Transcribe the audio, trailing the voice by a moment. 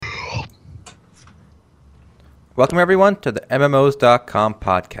Welcome everyone to the MMOs.com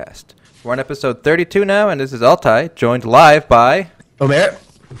podcast. We're on episode 32 now, and this is Altai, joined live by... Omer?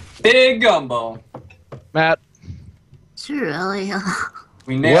 Big Gumbo. Matt. Shirley.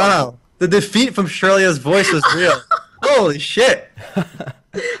 We nailed Wow, the defeat from Shirley's voice was real. Holy shit!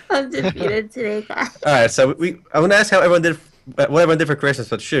 I'm defeated today, guys. All right, so I want to ask what everyone did for Christmas,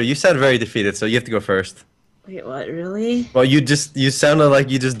 but sure, you sound very defeated, so you have to go first. Wait, what? Really? Well, you sounded like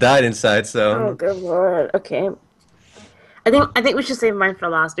you just died inside, so. Oh, good lord. Okay. I think we should save mine for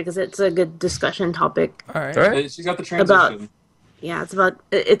last because it's a good discussion topic. All right. All right. She's got the transition. Yeah,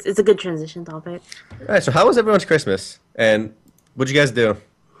 it's a good transition topic. All right. So, how was everyone's Christmas, and what'd you guys do?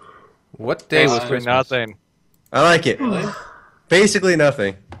 What day was Basically Christmas? Nothing. I like it. Really? Basically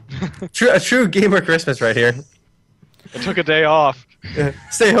nothing. A true gamer Christmas right here. I took a day off.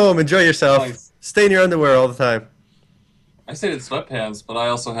 Stay home, enjoy yourself. Nice. Stay in your underwear all the time. I stayed in sweatpants, but I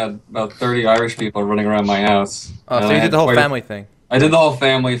also had about 30 Irish people running around my house. Oh, And so I you had did the whole quite- family thing. I did the whole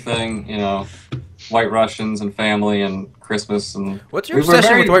family thing, you know, White Russians and family and Christmas and. What's your we were obsession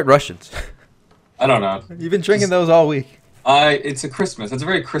very- with White Russians? I don't know. You've been drinking those all week. It's a Christmas. It's a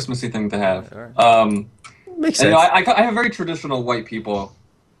very Christmassy thing to have. Alright. Makes And, sense. you know, I have a very traditional white people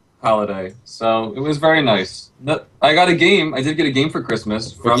holiday, so it was very nice. I got a game. I did get a game for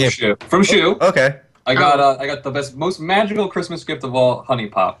Christmas from game? Shu. From Shu. Okay. I got the most magical Christmas gift of all, Honey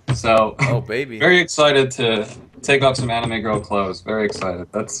Pop. So Oh, baby. very excited to take off some anime girl clothes. Very excited.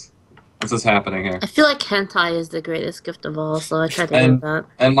 That's what's happening here. I feel like hentai is the greatest gift of all, so I tried to do And that.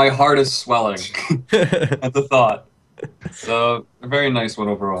 and my heart is swelling at the thought. So a very nice one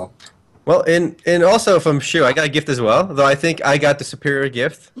overall. Well, and also from Shu, I got a gift as well. Though I think I got the superior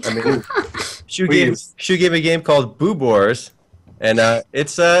gift. I mean, Shu gave a game called Boob Wars, and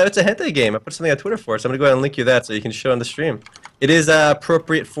it's a hentai game. I put something on Twitter for it, so I'm gonna go ahead and link you that so you can show on the stream. It is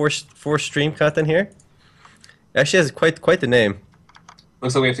appropriate for stream content here. It actually has quite the name.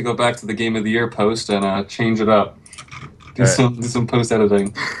 Looks like we have to go back to the Game of the Year post and change it up. Do Alright. do some post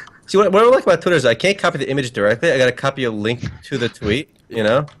editing. See, what I like about Twitter is I can't copy the image directly. I gotta copy a link to the tweet. You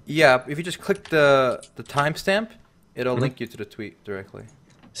know. Yeah, if you just click the timestamp, it'll Mm-hmm. link you to the tweet directly.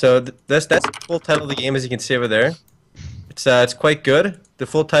 So that's the full title of the game, as you can see over there. It's quite good. The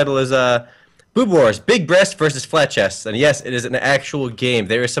full title is Boob Wars: Big Breast versus Flat Chests, and yes, it is an actual game.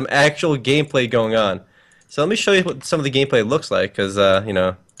 There is some actual gameplay going on. So let me show you what some of the gameplay looks like, because you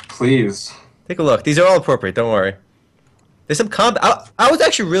know, Please. take a look. These are all appropriate. Don't worry. There's some combat. I was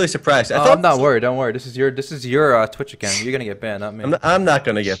actually really surprised. I Oh, thought I'm not worried. Don't worry. This is your Twitch account. You're gonna get banned, not me. I'm not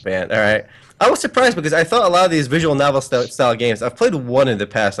gonna get banned. All right. I was surprised because I thought a lot of these visual novel style games. I've played one in the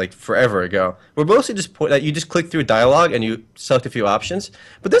past, like forever ago. Were mostly just that you just click through dialogue and you select a few options.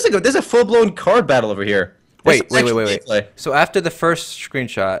 But there's a full blown card battle over here. There's Wait. some actual gameplay. So after the first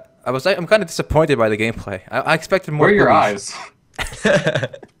screenshot, I'm kind of disappointed by the gameplay. I expected more. Where are your boobies. eyes?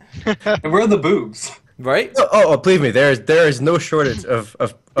 And where are the boobs? Right? Oh, believe me, there is no shortage of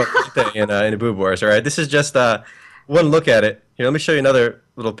in the Boob Wars. All right, this is just one look at it. Here, let me show you another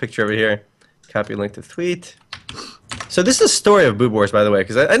little picture over here. Copy link to tweet. So this is the story of Boob Wars, by the way,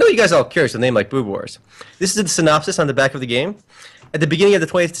 because I know you guys are all curious. A name like Boob Wars. This is the synopsis on the back of the game. At the beginning of the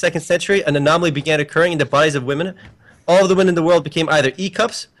 22nd century, an anomaly began occurring in the bodies of women. All of the women in the world became either E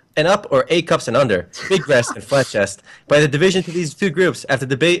cups and up or A cups and under, big breast and flat chest. By the division to these two groups, after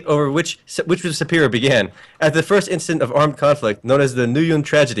debate over which was superior began, after the first incident of armed conflict, known as the Nuyun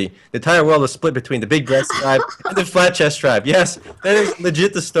tragedy, the entire world was split between the big breast tribe and the flat chest tribe. Yes, that is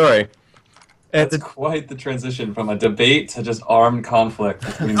legit the story. And It's quite the transition from a debate to just armed conflict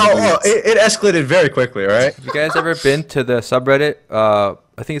between the oh, groups. it escalated very quickly. All right. Have you guys ever been to the subreddit?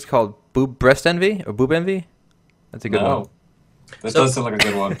 I think it's called Boob Breast Envy or Boob Envy. That's a good one. No. That So- does sound like a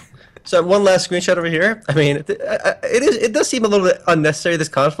good one. So one last screenshot over here. I mean, it does seem a little bit unnecessary, this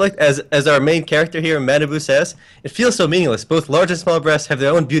conflict, as our main character here, Manabu, says. It feels so meaningless. Both large and small breasts have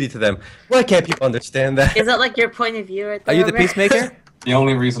their own beauty to them. Why can't people understand that? Is that like your point of view right Are there? you the Robert? peacemaker? The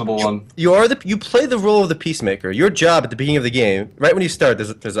only reasonable one. You play the role of the peacemaker. Your job at the beginning of the game, right when you start,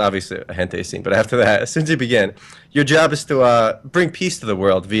 there's obviously a hentai scene, but after that, as soon as you begin, your job is to bring peace to the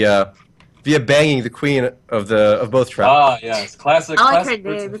world via banging the queen of both tribes. Ah, yes. Classic. I like her classic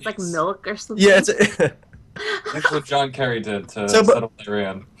name. It's like Milk or something. Yeah, it's. That's what John Kerry did to So, but- settle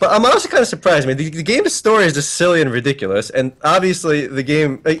Iran. But I'm also kind of surprised. I mean, the game's story is just silly and ridiculous, and obviously the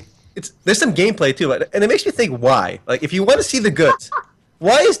game, like, there's some gameplay too, and it makes me think why. Like, if you want to see the goods,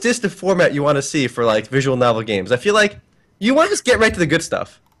 why is this the format you want to see for like visual novel games? I feel like you want to just get right to the good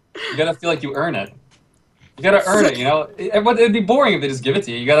stuff. You gotta feel like you earn it. You gotta earn it, you know? It'd be boring if they just give it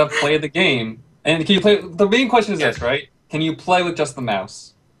to you. You gotta play the game. And can you play... The main question is this, right? Can you play with just the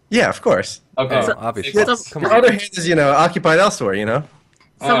mouse? Yeah, of course. Okay. Oh, So- obviously. so- Come Your on. other hand is, occupied elsewhere,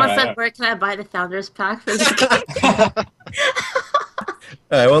 Someone Alright. said, "Where can I buy the Founders Pack for this game?"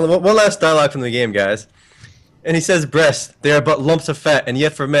 All right, one last dialogue from the game, guys. And he says, breasts, they are but lumps of fat, and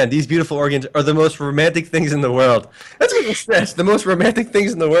yet for men, these beautiful organs are the most romantic things in the world. That's what he says, the most romantic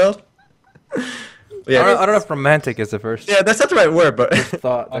things in the world. Yeah, I don't know if romantic is the first yeah, that's not the right word, but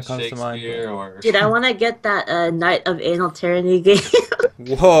thought A that comes to mind. Shakespeare or Dude, I want to get that Night of Anal Tyranny game.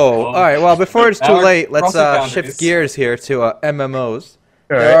 Whoa! All right. Well, before it's too Now we're late, let's crossing boundaries. shift gears here to MMOs.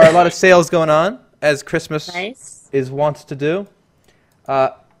 All There are right. a lot of sales going on, as Christmas Nice. is wont to do.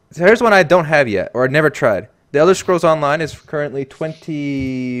 So here's one I don't have yet, or never tried. The Elder Scrolls Online is currently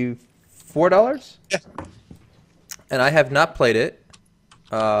 $24, Yeah. and I have not played it.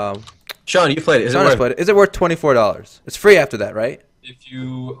 Sean, you played it. Is it John has worth played it. Is it worth $24? It's free after that, right? if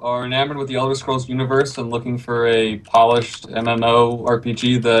you are enamored with the Elder Scrolls universe and looking for a polished MMO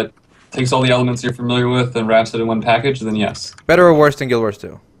RPG that takes all the elements you're familiar with and wraps it in one package, then yes. Better or worse than Guild Wars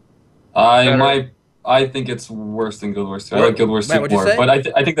 2? I think it's worse than Guild Wars 2. I What? like Guild Wars 2 Matt, what'd you more, say? but I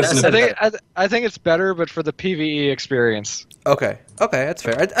think that's That's an it. I think it's better, but for the PVE experience. Okay, that's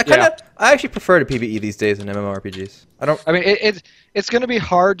fair. I actually prefer to PvE these days in MMORPGs. I don't. I mean, it's going to be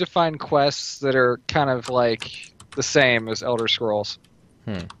hard to find quests that are kind of like the same as Elder Scrolls.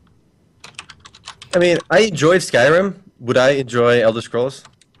 I mean, I enjoyed Skyrim. Would I enjoy Elder Scrolls?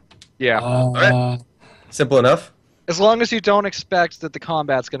 Yeah. Alright. Simple enough. As long as you don't expect that the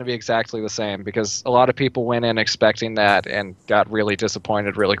combat's going to be exactly the same, because a lot of people went in expecting that and got really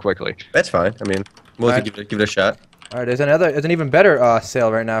disappointed really quickly. That's fine. I mean, we'll Alright. give it a shot. All right, there's an even better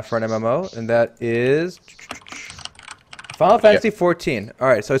sale right now for an MMO, and that is Final Fantasy 14. All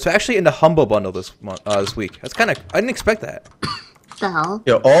right, so it's actually in the Humble Bundle this week. That's kind of I didn't expect that. The hell?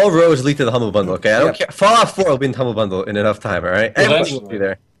 Yo, all roads lead to the Humble Bundle, okay? I don't Yep. care. Fallout 4 will be in the Humble Bundle in enough time, alright? Everything will Eventually. be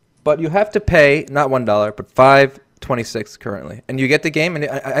there. But you have to pay not $1, but $5.26 currently, and you get the game, and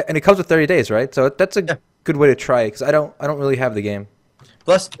it comes with 30 days, right? So that's a Yeah. good way to try it because I don't really have the game.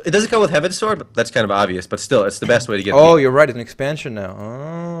 Plus, it doesn't come with Heaven's Sword, but that's kind of obvious. But still, it's the best way to get Oh, the you're right. It's an expansion now.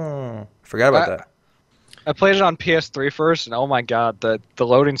 Oh, forgot about that. I played it on PS3 first, and oh my god, the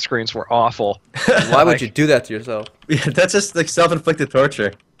loading screens were awful. Why would you do that to yourself? Yeah, that's just like self-inflicted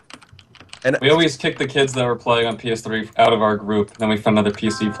torture. And We always kick the kids that were playing on PS3 out of our group, then we find another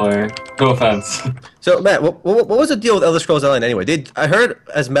PC player. No offense. so, Matt, what was the deal with Elder Scrolls Online anyway? I heard,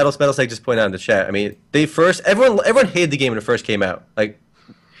 as Metalseg just pointed out in the chat. I mean, everyone hated the game when it first came out, and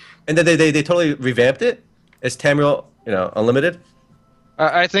then they totally revamped it as Tamriel, Unlimited.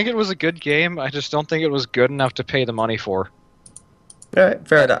 I think it was a good game. I just don't think it was good enough to pay the money for. All right,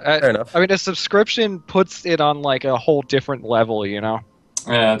 fair enough. Fair enough. I mean, a subscription puts it on like a whole different level, you know?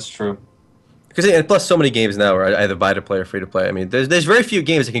 Yeah, that's true. Because and plus, so many games now are either buy to play or free to play. I mean, there's very few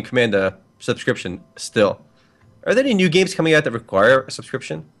games that can command a subscription still. Are there any new games coming out that require a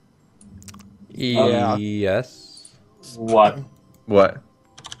subscription? Yeah. Yes. What? What?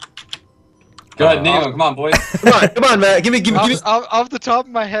 Go ahead, name them. Come on, boys. Come on, Matt. Give me. Off the top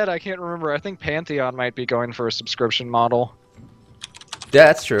of my head, I can't remember. I think Pantheon might be going for a subscription model. Yeah,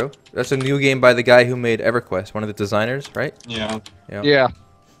 that's true. That's a new game by the guy who made EverQuest, one of the designers, right? Yeah. Yeah.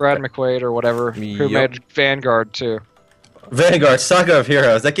 Brad McQuaid or whatever, who Yep. made Vanguard too. Vanguard, Saga of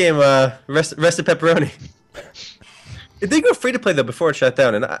Heroes. That game, rested pepperoni. It did go free to play though before it shut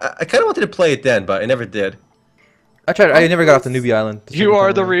down, and I kind of wanted to play it then, but I never did. I tried. I never got off the newbie island. You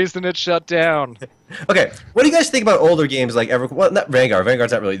are the reason it shut down. Okay, what do you guys think about older games like Well, not Vanguard.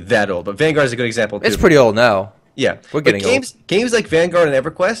 Vanguard's not really that old, but Vanguard is a good example too. It's pretty old now. Yeah, We're But getting old. games like Vanguard and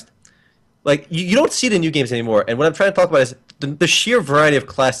EverQuest, like you don't see the new games anymore. And what I'm trying to talk about is the sheer variety of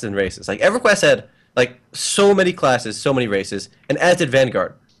classes and races. Like EverQuest had like so many classes, so many races, and as did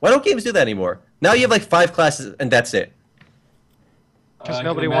Vanguard. Why don't games do that anymore? Now you have like 5 classes and that's it. Because I can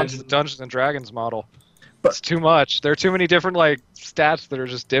nobody wants the imagine- Dungeons and Dragons model. But- It's too much. There are too many different like stats that are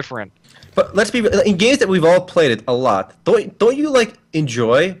just different. But let's be in games that we've all played it a lot. Don't you like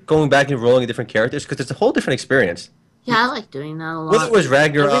enjoy going back and rolling different characters because it's a whole different experience. Yeah, I like doing that a lot. Whether it was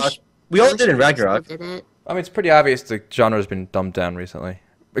Ragnarok, I wish- we I all wish did in people still Ragnarok. Did it. I mean, it's pretty obvious the genre's been dumbed down recently,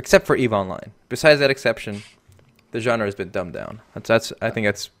 except for EVE Online. Besides that exception, the genre has been dumbed down. I think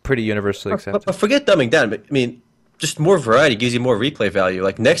that's pretty universally accepted. But forget dumbing down. But I mean, just more variety gives you more replay value.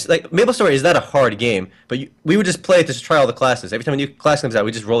 Like Maple Story is not a hard game, but we would just play it to try all the classes. Every time a new class comes out,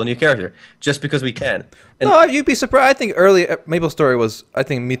 we just roll a new character just because we can. And No, you'd be surprised. I think early Maple Story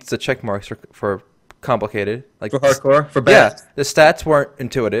meets the check marks for complicated. Like for hardcore, for yeah, bad. the stats weren't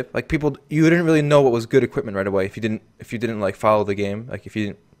intuitive. Like you didn't really know what was good equipment right away if you didn't like follow the game. Like if you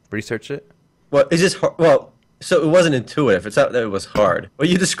didn't research it. Well, it's just well, So it wasn't intuitive. It's not that it was hard. What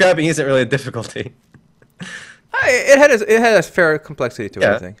you're describing isn't really a difficulty. It had a fair complexity to it.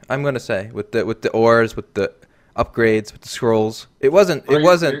 Yeah. I think I'm gonna say with the ores, with the upgrades, with the scrolls. It wasn't like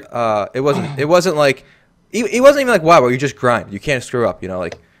it wasn't even like WoW where you just grind. You can't screw up. You know,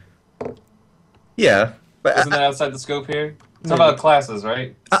 like Yeah, but Isn't that outside the scope here? It's about classes,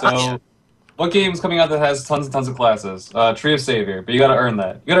 right? So, what game's coming out that has tons and tons of classes? Tree of Savior, but you gotta earn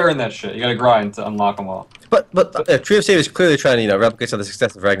that. You gotta earn that shit. You gotta grind to unlock them all. Tree of Save is clearly trying to replicate some of the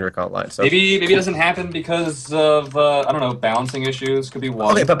success of Ragnarok Online. So Maybe it doesn't happen because of I don't know, balancing issues. Could be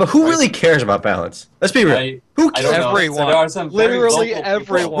one. okay, but who right? really cares about balance? Let's be real. Who I don't cares? know. Everyone. There are some very Literally vocal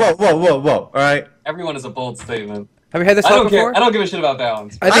everyone. people. Whoa! All right. Everyone is a bold statement. have you had this I thought don't before? care. I don't give a shit about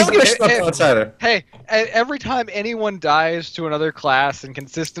balance. I don't give a shit about if- balance either. Hey, every time anyone dies to another class and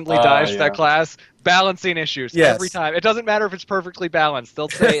consistently Oh, dies to yeah. that class, balancing issues. Yes. Every time. It doesn't matter if it's perfectly balanced. They'll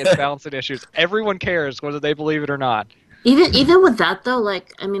say it's balancing issues. Everyone cares whether they believe it or not. Even with that though,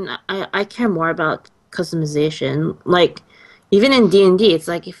 like I mean, I care more about customization. Like even in D&D, it's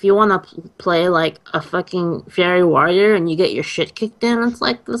like if you want to play like a fucking fairy warrior and you get your shit kicked in, it's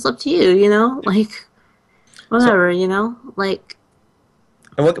like that's up to you, you know? Like whatever, you know? Like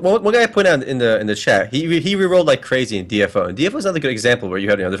And one guy pointed out in the chat, he rerolled like crazy in DFO. And DFO is another good example where you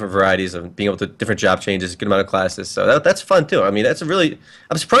have different varieties of being able to different job changes, good amount of classes. So that's fun too. I mean, that's a really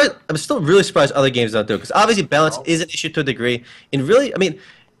I'm surprised. I'm still really surprised other games don't do it because obviously balance is an issue to a degree. And really, I mean,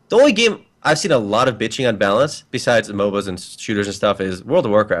 the only game I've seen a lot of bitching on balance besides the MOBAs and shooters and stuff is World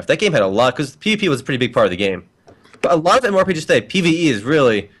of Warcraft. That game had a lot because PvP was a pretty big part of the game. But a lot of MMORPGs today, PvE is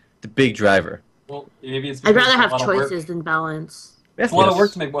really the big driver. Well, maybe it's I'd because rather it's a have lot of work. choices than balance. It's a lot of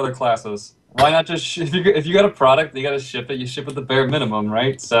work to make other classes. Why not just if you got a product, you got to ship it. You ship it the bare minimum,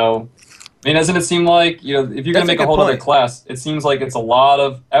 right? So, I mean, doesn't it seem like if you're gonna That's a make a good whole other point. class, it seems like it's a lot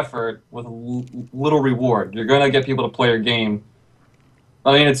of effort with little reward. You're gonna get people to play your game.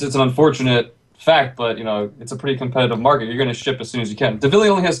 I mean, it's an unfortunate fact, but it's a pretty competitive market. You're gonna ship as soon as you can. Devili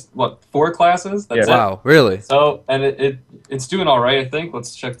only has 4 classes. That's it. Wow, really? So, and it's doing all right, I think.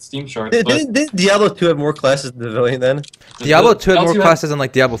 Let's check the Steam charts. but- Didn't Diablo 2 have more classes than Pavilion then? Diablo 2 had more Diablo 2 classes than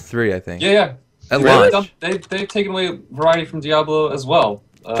like Diablo 3, I think. Yeah. At Really? launch. They've taken away variety from Diablo as well.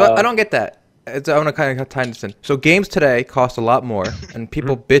 But I don't get that. I want to kind of tie this in. So games today cost a lot more, and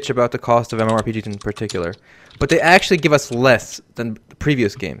people bitch about the cost of MMORPGs in particular, but they actually give us less than the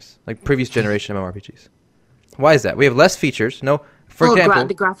previous games, like previous generation MMORPGs. Why is that? We have less features. No, for example,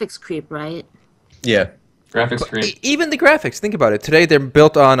 the graphics creep, right? Yeah. Graphics creep. even the graphics. Think about it. Today they're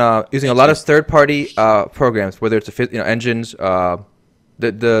built on using a lot of third-party programs, whether it's engines,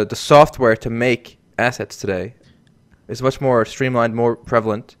 the software to make assets today is much more streamlined, more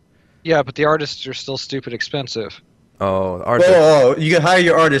prevalent. Yeah, but the artists are still stupid expensive. Oh, the art. Whoa, you can hire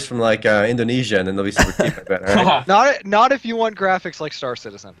your artists from like Indonesia and then they'll be super cheap like that, all right? Not if you want graphics like Star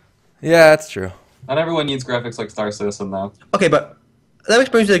Citizen. Yeah, that's true. Not everyone needs graphics like Star Citizen, though. Okay, but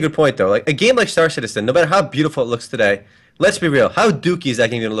that brings me to a good point though. Like a game like Star Citizen, no matter how beautiful it looks today, let's be real. How dookie is that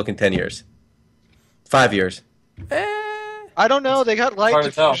game going to look in 10 years? 5 years? I don't know. They got light hard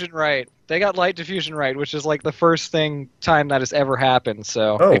to tell. diffusion right. They got light diffusion right, which is like the first time that has ever happened.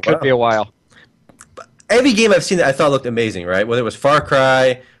 So Oh, it could wow. be a while. Every game I've seen that I thought looked amazing, right? Whether it was Far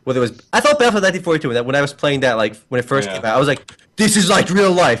Cry, whether it was I thought Battlefield 1942 when I was playing that like when it first Yeah. came out, I was like, this is like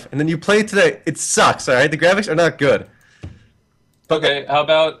real life. And then you play it today, it sucks, all right? The graphics are not good. Okay, how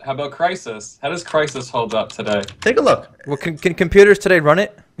about Crysis? How does Crysis hold up today? Take a look. Well, can computers today run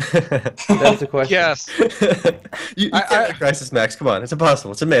it? That's the question. Yes. you can't make Crisis Max. Come on, it's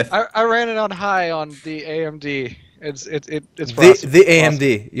impossible. It's a myth. I ran it on high on the AMD. It's The processing.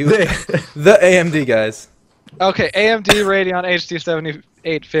 AMD. The AMD guys. Okay, AMD Radeon HD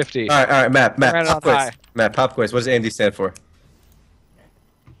 7850. All right, Matt, Ran it pop on quiz. high. Matt, pop quiz. What does AMD stand for?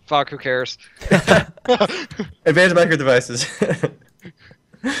 Fuck, who cares? Advanced Micro Devices.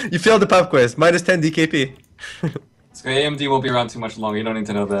 You failed the pop quiz. Minus 10 DKP. So AMD won't be around too much longer. You don't need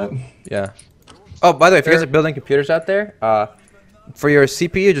to know that. Yeah. Oh, by the way, if you guys are building computers out there, for your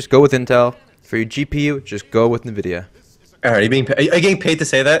CPU, just go with Intel. For your GPU, just go with NVIDIA. All right, are you getting paid to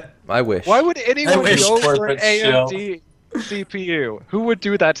say that? I wish. Why would anyone wish go for an corporate shill. AMD CPU? Who would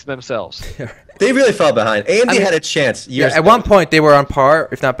do that to themselves? They really fell behind. AMD I mean, had a chance Yeah, years at ago. one point they were on par,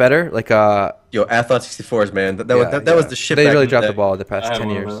 if not better. Like Yo, Athlon 64s, man. That was the shit They back really in dropped day. the ball the I past have 10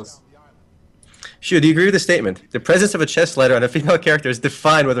 one of years. those. Shu, do you agree with the statement? The presence of a chess letter on a female character is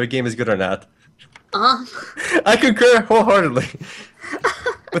define whether a game is good or not. I concur wholeheartedly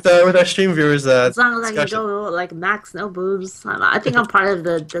with our stream viewers. As long as I can discussion. go like max no boobs, I think I'm part of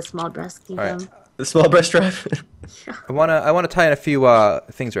the small breast kingdom. Alright. The small breast drive. I wanna tie in a few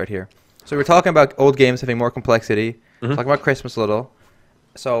things right here. So we're talking about old games having more complexity. Talking about Christmas a little.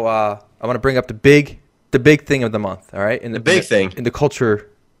 So I want to bring up the big thing of the month. All right, The big thing. in the culture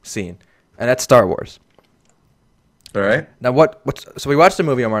scene, and that's Star Wars. All right. Now so we watched the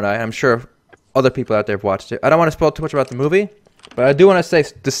movie Omar and I. I'm sure other people out there have watched it. I don't want to spoil too much about the movie, but I do want to say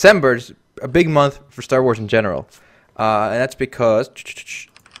December is a big month for Star Wars in general, and that's because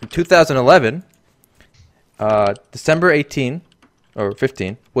in 2011, December 18 or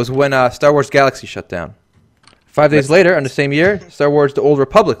 15 was when Star Wars Galaxy shut down. 5 days later, in the same year, Star Wars: The Old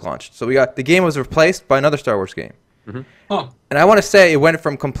Republic launched. So the game was replaced by another Star Wars game. Huh. And I want to say it went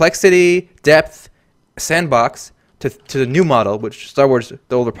from complexity, depth, sandbox to the new model, which Star Wars: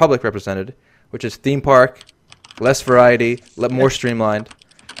 The Old Republic represented, which is theme park, less variety, more streamlined.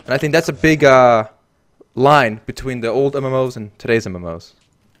 And I think that's a big line between the old MMOs and today's MMOs.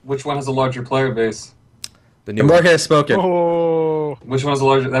 Which one has a larger player base? The The new one. market has spoken. Oh, Which one has a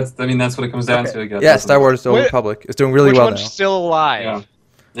larger? That's what it comes down to. I guess. Yeah, Star Wars: The Old Wait, Republic is doing really which well one's now. still alive? Yeah.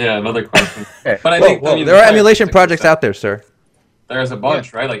 Yeah, another question. Okay. But I Whoa, think whoa, I mean, there are the emulation 6%. projects out there, sir. There's a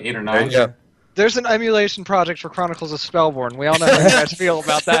bunch, right? Like 8 or 9. Yeah. There's an emulation project for Chronicles of Spellborn. We all know how you guys feel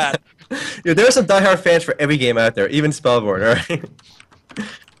about that. There are some diehard fans for every game out there, even Spellborn, all right?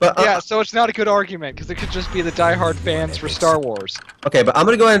 But Yeah, so it's not a good argument because it could just be the diehard fans for Star Wars. okay, but I'm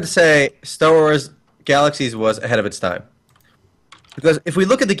gonna go ahead and say Star Wars Galaxies was ahead of its time. Because if we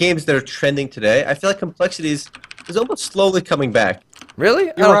look at the games that are trending today, I feel like complexity is almost slowly coming back. Really?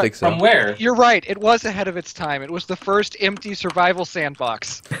 I You're don't right. think so. From where? You're right. It was ahead of its time. It was the first empty survival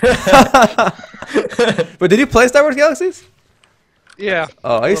sandbox. But did you play Star Wars Galaxies? Yeah.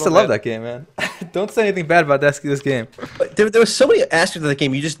 Oh, I used to little love bit. that game, man. Don't say anything bad about this game. But there were so many aspects of the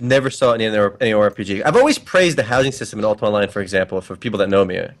game you just never saw in any RPG. I've always praised the housing system in Ultima Online, for example, for people that know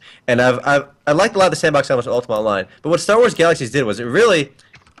me. And I liked a lot of the sandbox elements of Ultima Online. But what Star Wars Galaxies did was it really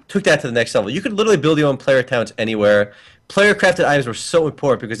took that to the next level. You could literally build your own player towns anywhere. Player crafted items were so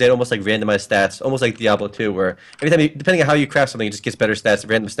important because they had almost like randomized stats, almost like Diablo 2, where every time, depending on how you craft something, it just gets better stats,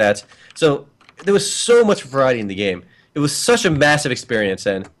 random stats. So there was so much variety in the game. It was such a massive experience,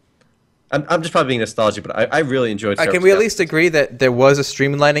 and I'm just probably being nostalgic, but I really enjoyed Star Can Wars we at Galaxies. least agree that there was a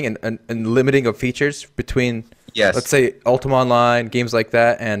streamlining and limiting of features between, Yes. let's say, Ultima Online, games like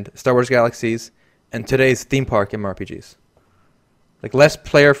that, and Star Wars Galaxies, and today's theme park MMORPGs? Like less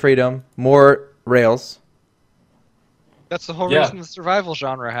player freedom, more rails. That's the whole Yeah. reason the survival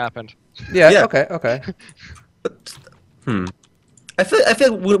genre happened. Yeah, Yeah. okay. I feel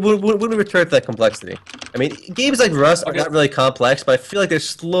like when we return to that complexity, I mean, games like Rust are Okay. not really complex, but I feel like they're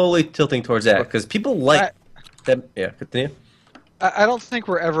slowly tilting towards that because people like them. Yeah, continue. I don't think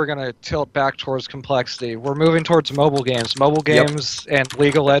we're ever going to tilt back towards complexity. We're moving towards mobile games. Mobile games and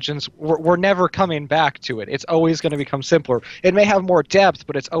League of Legends, we're never coming back to it. It's always going to become simpler. It may have more depth,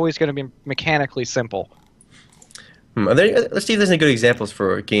 but it's always going to be mechanically simple. Let's see if there's any good examples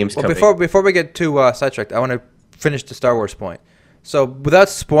for games Well, coming. before we get too sidetracked, I want to finish the Star Wars point. So, without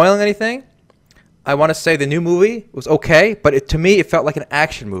spoiling anything, I want to say the new movie was okay, but to me, it felt like an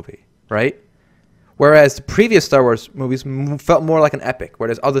action movie, right? Whereas the previous Star Wars movies felt more like an epic, where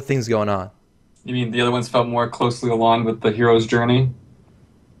there's other things going on. You mean the other ones felt more closely aligned with the hero's journey,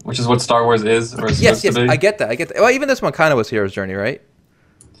 which is what Star Wars is or is Yes, supposed to be? I get that. Well, even this one kind of was Hero's Journey, right?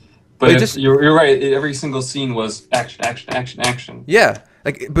 But They it's- just- you're right. Every single scene was action, action, action, action. Yeah,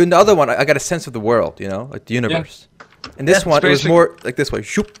 but in the other one, I got a sense of the world, like the universe. In this Yeah, one, it was basic- more like this way,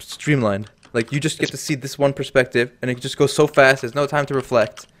 shoop, streamlined. Like you just get to see this one perspective, and it just goes so fast. There's no time to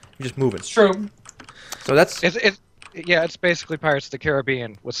reflect. You're just moving. It's true. So that's It's basically Pirates of the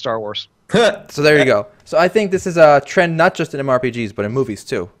Caribbean with Star Wars. so there you go. So I think this is a trend not just in MMORPGs but in movies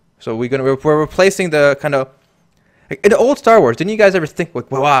too. So we're replacing the kind of in the old Star Wars. Didn't you guys ever think like,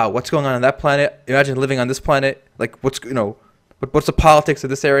 wow, what's going on that planet? Imagine living on this planet. Like what's the politics of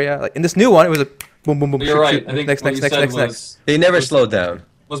this area? Like in this new one, it was a boom, boom, boom. But you're shoot, right. shoot, I think next, what next, you next, said next, was next. They never slowed down.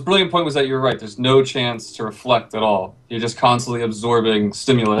 was brilliant point was that you're right. There's no chance to reflect at all. You're just constantly absorbing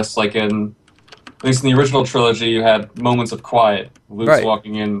stimulus. Like at least in the original trilogy, you had moments of quiet. Luke's Right.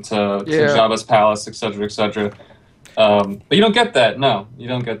 walking into Yeah. Jabba's palace, etc., etc. But you don't get that. No, you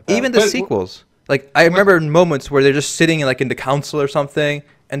don't get that. Even the But- sequels. Like I remember moments where they're just sitting in the council or something,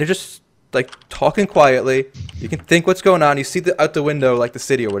 and they're just like talking quietly. You can think what's going on. You see out the window like the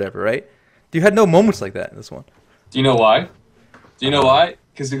city or whatever, right? You had no moments like that in this one. Do you know why? Do you know why?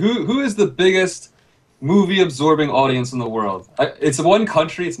 Because who is the biggest movie absorbing audience in the world? It's one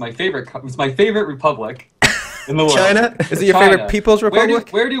country. It's my favorite. It's my favorite republic in the world. China? Is it your China. favorite People's Republic?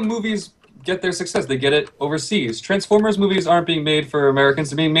 Where do movies get their success. They get it overseas. Transformers movies aren't being made for Americans.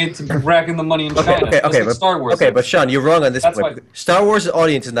 They're being made to rack in the money in China. Just like Star Wars. Okay, but Sean, you're wrong on this That's point. why- Star Wars'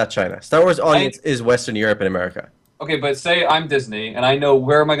 audience is not China. Star Wars' audience is Western Europe and America. Okay, but say I'm Disney and I know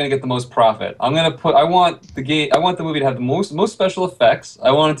where am I going to get the most profit. I'm going to put. I want the movie to have the most special effects. I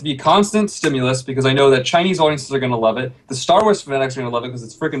want it to be constant stimulus because I know that Chinese audiences are going to love it. The Star Wars fanatics are going to love it because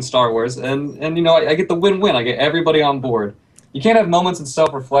it's freaking Star Wars. And you know I get the win-win. I get everybody on board. You can't have moments of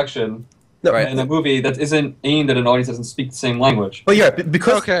self-reflection No, Right. in a movie that isn't aimed at an audience that doesn't speak the same language. But yeah,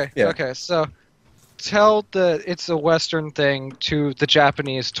 because Okay, yeah. okay, so tell the it's a Western thing to the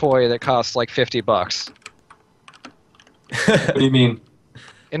Japanese toy that costs like $50. What do you mean?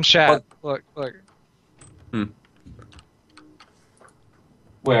 In chat, look.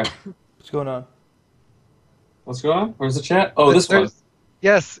 Where? What's going on? What's going on? Where's the chat? Oh, this one. There's-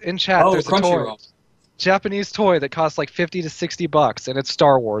 Yes, in chat, Oh, there's a toy. Crunchyroll. Japanese toy that costs like $50 to $60, and it's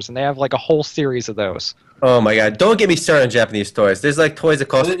Star Wars, and they have like a whole series of those. Oh my god, don't get me started on Japanese toys. There's like toys that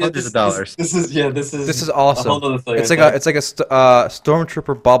cost This- hundreds of dollars. This is This is a awesome. whole other thing. It's I like think. a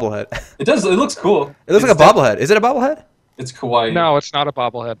stormtrooper bobblehead. It does. It looks cool. It looks like a bobblehead. Is it a bobblehead? It's kawaii. No, it's not a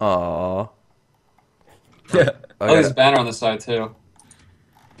bobblehead. Aww. Oh, there's a banner on the side too.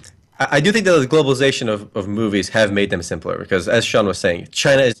 I do think that the globalization of movies have made them simpler because, as Sean was saying,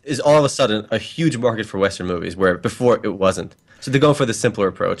 China is all of a sudden a huge market for Western movies where before it wasn't. So they're going for the simpler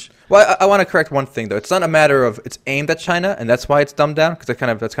approach. Well, I want to correct one thing though. It's not a matter of it's aimed at China, and that's why it's dumbed down because that's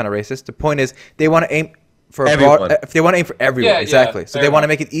kind of racist. The point is they want to aim for Everyone. if they want to aim for everyone, Yeah, exactly. So fair they want to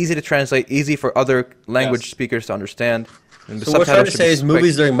enough. make it easy to translate, easy for other language Yes. speakers to understand. And the So what we're trying subtitles to should say be is quick.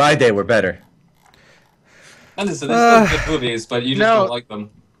 movies during my day were better. And there's still good movies, but you just No. don't like them.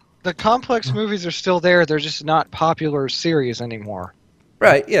 The complex movies are still there, they're just not popular series anymore.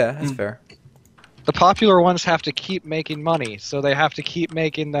 Right? Yeah, that's fair. The popular ones have to keep making money, so they have to keep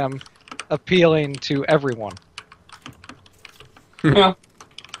making them appealing to everyone. Yeah.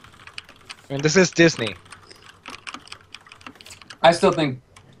 I mean, this is Disney. I still think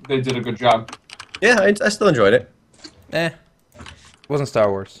they did a good job. Yeah, I still enjoyed it. It wasn't Star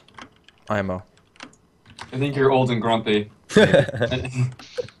Wars. IMO. I think you're old and grumpy.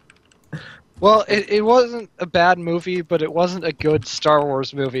 Well, it wasn't a bad movie, but it wasn't a good Star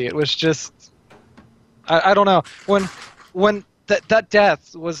Wars movie. It was just, I don't know, when that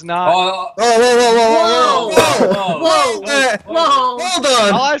death was not. Oh, Whoa, whoa, whoa, whoa, whoa, whoa, whoa, Whoa! Hold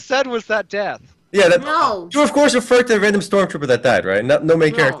All on. I said was that death. Yeah, that, No! you of course referred to the random stormtrooper that died, right? No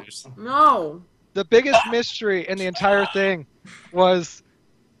main characters. No! The biggest mystery in the entire thing was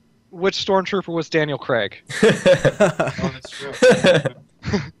which stormtrooper was Daniel Craig. Oh, that's true.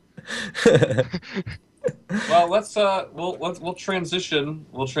 Well, we'll transition.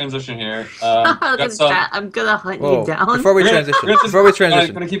 We'll transition here. Look Got at some. that. I'm gonna hunt Whoa. you down. Before we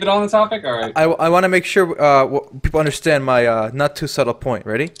transition, Gonna keep it on the topic. All right. I want to make sure people understand my not too subtle point.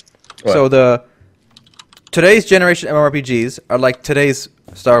 Ready? What? So today's generation MMORPGs are like today's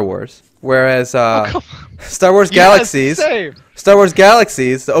Star Wars, whereas Star Wars Galaxies, Yes, same. Star Wars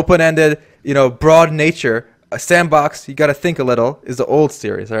Galaxies, the open-ended, broad nature, a sandbox, you got to think a little, is the old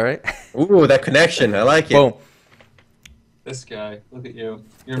series. All right. Ooh, that connection. I like it. Boom. This guy. Look at you.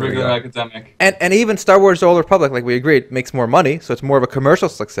 You're a There we regular go. academic. And even Star Wars: The Old Republic, like we agreed, makes more money, so it's more of a commercial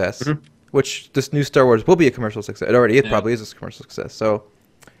success. Mhm. Which this new Star Wars will be a commercial success. It already Yeah. probably is a commercial success. So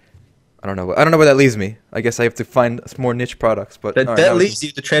I don't know. I don't know where that leaves me. I guess I have to find some more niche products. But That, all right, that that was leads just-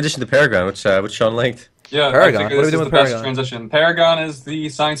 you to transition to Paragon, which Sean linked. Yeah, Paragon. I What figure are we this doing is with the best Paragon? transition. Paragon is the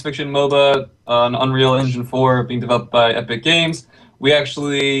science fiction MOBA on Unreal Engine 4 being developed by Epic Games.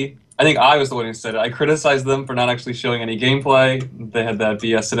 I think I was the one who said it. I criticized them for not actually showing any gameplay. They had that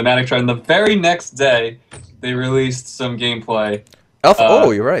BS cinematic trailer. And the very next day, they released some gameplay. Alpha.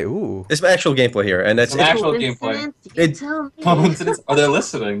 You're right. Ooh. There's some actual gameplay here, and that's Some actual gameplay. Coincidence? You can It- tell me. Coincidence? Oh, they're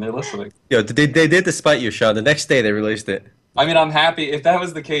listening. They're listening. they did despite you, Sean. The next day they released it. I mean, I'm happy. If that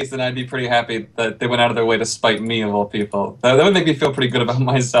was the case, then I'd be pretty happy that they went out of their way to spite me, of all people. That would make me feel pretty good about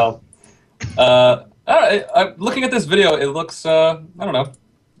myself. Looking at this video, it looks, I don't know.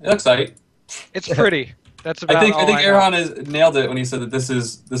 It looks tight. It's pretty. That's about I think all know. Erhan has nailed it when he said that this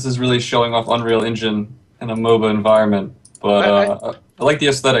is really showing off Unreal Engine in a MOBA environment. But I like the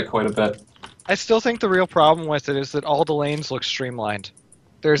aesthetic quite a bit. I still think the real problem with it is that all the lanes look streamlined.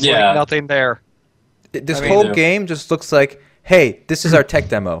 There's Yeah. like nothing there. This I mean- whole Yeah. game just looks like, hey, this is our tech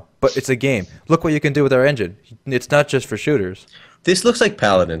demo, but it's a game. Look what you can do with our engine. It's not just for shooters. This looks like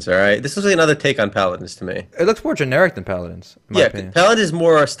Paladins, all right. This looks like another take on Paladins to me. It looks more generic than Paladins, in my Yeah, opinion. Paladins is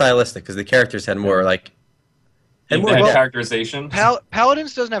more stylistic because the characters had more like. And more. more characterization.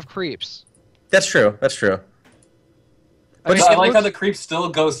 Paladins doesn't have creeps. That's true. That's true. But mean, I it like how looks- the creeps still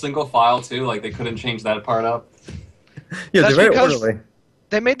go single file too. Like they couldn't change that part up. yeah, That's they're very because- orderly.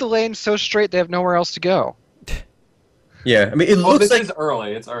 They made the lanes so straight they have nowhere else to go. Yeah, I mean, it Well, looks this like is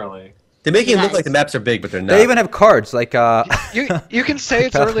early. It's early. they're making it look Yeah, like the maps are big, but they're not. They even have cards like You can say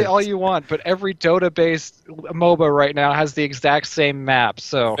it's early all you want, but every Dota-based MOBA right now has the exact same map.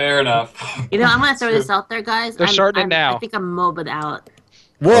 So Fair enough. You know, I'm gonna throw True. this out there, guys. They're starting it now. I think I'm MOBA'd out.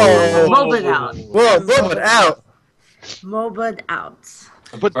 Whoa! MOBA'd out. Whoa! Move it out! MOBA'd out.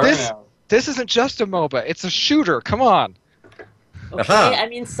 But this- Burnout. this isn't just a MOBA; it's a shooter. Come on. Okay, Aha. I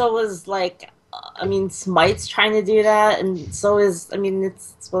mean, so is like, I mean, Smite's trying to do that, and so is, I mean,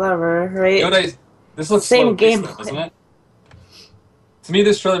 it's whatever, right? You know what this looks Same slow paced, gameplay. doesn't it? To me,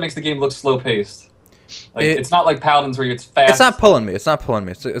 this trailer makes the game look slow paced. Like It- it's not like Paladins where it's fast. it's not pulling me. It's not pulling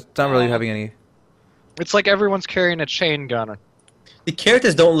me. It's not really having any. It's like everyone's carrying a chain gunner. The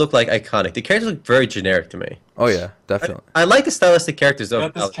characters don't look like iconic. The characters look very generic to me. Oh yeah, definitely. I like the stylistic characters You know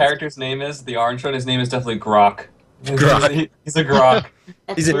though. what this character's name is? The orange one. His name is definitely Grok. Grok. He's a Grok.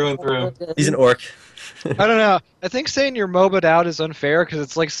 He's a- Through and through. He's an orc. I don't know. I think saying you're MOBA'd out is unfair because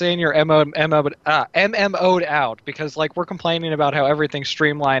it's like saying you're MMO'd out because like we're complaining about how everything's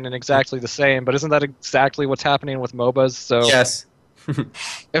streamlined and exactly the same, but isn't that exactly what's happening with MOBAs? So Yes.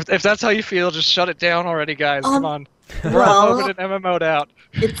 if that's how you feel, just shut it down already, guys. Come on. We're well- all MOBA'd and MMO'd out.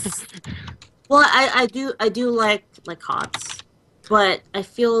 It's well, I do like HOTS, but I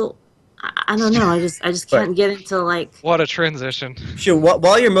feel I don't know. I just can't get into like. What a transition. Sure.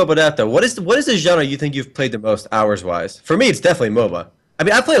 While you're MOBA'd out though, what is the genre you think you've played the most hours wise? For me, it's definitely MOBA. I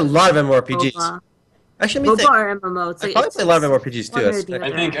mean, I play a lot of MMORPGs. MOBA. Actually, let me MOBA think. or MMO. It's I like, probably play a lot of MMORPGs one too. or That's, the I,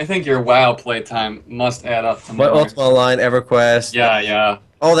 other. I think your WoW playtime must add up to my more. Ultima Online, EverQuest. Yeah.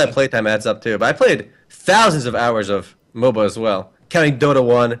 All that playtime adds up too. But I played thousands of hours of MOBA as well, counting Dota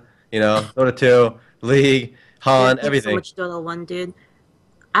 1, Dota 2, League, Han, I played everything. So much Dota 1, dude.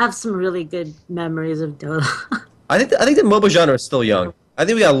 I have some really good memories of Dota. I think the MOBA genre is still young. I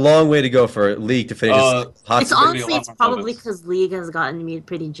think we got a long way to go for League to finish its hot. It's gonna be a honestly, lot it's more probably MOBAs. because League has gotten me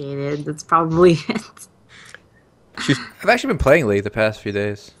pretty jaded. That's probably it. I've actually been playing League the past few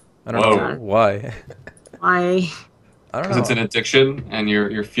days. I don't Whoa. know why. Why? I don't Because know. it's an addiction and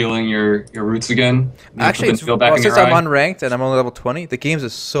you're feeling your roots again. You Actually, can it's, feel back in since your I'm eye. unranked and I'm only level 20, the games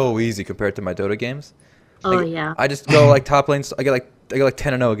is so easy compared to my Dota games. Oh Like, yeah. I just go like top lanes. I get like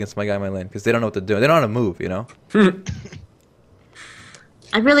 10 and 0 against my guy in my lane because they don't know what to do. They don't know how to move.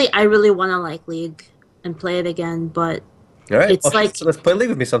 I really want to like League and play it again, but All right, it's well, like- so let's play League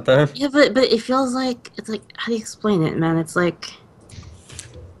with me sometime. yeah, but it feels like it's like how do you explain it, man? It's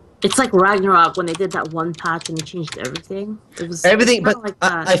like Ragnarok when they did that one patch and they changed everything. It was Everything, it's but kinda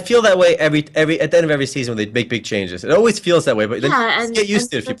like I feel that way every at the end of every season when they make big changes. It always feels that way, but then you just get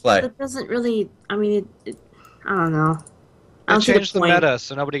used to it if you play. It doesn't really. I mean, I don't know. I They don't see changed the point. meta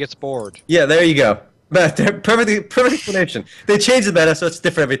so nobody gets bored. Yeah, there you go. But perfect explanation. They changed the meta, so it's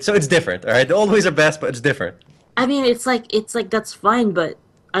different. So it's different. All right, the old ways are best, but it's different. I mean, it's like that's fine, but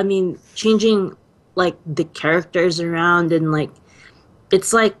I mean, changing like the characters around and like,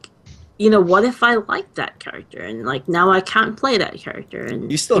 it's like, what if I like that character and like now I can't play that character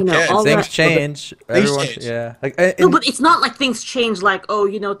and You still can. all Things that- change. Things Everyone, change. yeah. Like, No, but it's not like things change. Like, oh,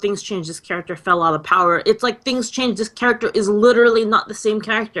 things change. This character fell out of power. It's like things change. This character is literally not the same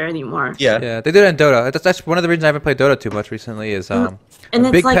character anymore. Yeah. yeah, they did it in Dota. That's one of the reasons I haven't played Dota too much recently. Is And a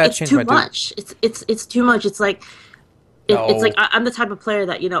it's big like patch it's changed too my dude. much. It's too much. It's like it's like I'm the type of player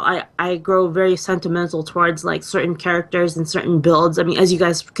that I grow very sentimental towards like certain characters and certain builds. I mean, as you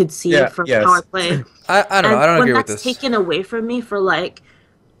guys could see Yeah, from yes. how I play. I don't know. I don't when agree with that's this. taken away from me for like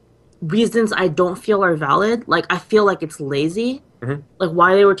reasons I don't feel are valid, like I feel like it's lazy. Mhm. Like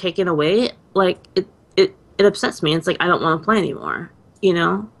why they were taken away, like it upsets me. It's like I don't want to play anymore.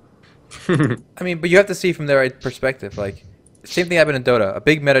 I mean, but you have to see from their right perspective. Like, same thing happened in Dota. A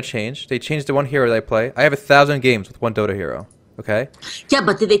big meta change. They changed the one hero that I play. I have 1,000 games with one Dota hero. Okay. Yeah,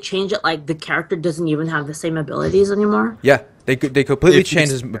 but did they change it? Like the character doesn't even have the same abilities anymore. Yeah, they completely If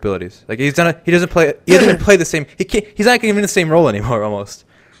changed he's- his abilities. Like he doesn't play. He doesn't even play the same. He's not even in the same role anymore almost.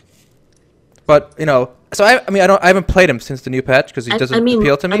 But so I haven't played him since the new patch because he doesn't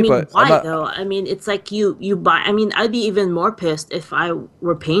appeal to me. I mean, but why I'm not, though? I mean, it's like you buy. I mean, I'd be even more pissed if I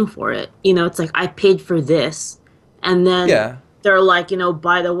were paying for it. It's like I paid for this, and then Yeah. they're like,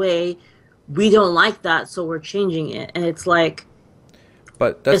 by the way, we don't like that, so we're changing it, and it's like.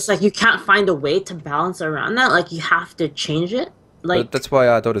 But that's It's like you can't find a way to balance around that. Like you have to change it. Like but that's why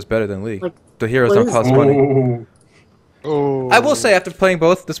Dota's better than League. like, The heroes what don't is cost that? money. Ooh. Oh. I will say after playing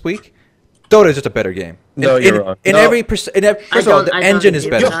both this week, Dota is just a better game. No, you're wrong. In No. every first of all, the I don't engine is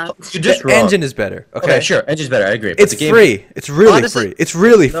agree with better. that. You're just The wrong. engine is better. Okay, Okay, sure. Engine's better. I agree. But It's the game, free. It's really Honestly, free. It's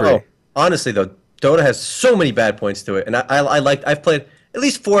really free. No, honestly though, Dota has so many bad points to it, and I've played at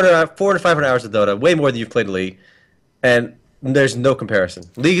least 400 to 500 hours of Dota, way more than you've played League, and there's no comparison.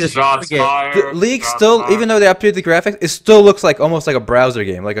 League is a Shots game. fired. The League shots still, fired. even though they updated the graphics, it still looks like almost like a browser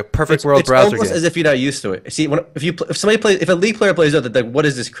game, like a perfect world It's browser almost game. as if you're not used to it. See, if a League player plays Dota, they're like, what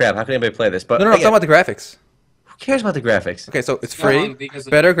is this crap? How can anybody play this? But No, I'm again, talking about the graphics. who cares about the graphics? Okay, so it's Come on, free, because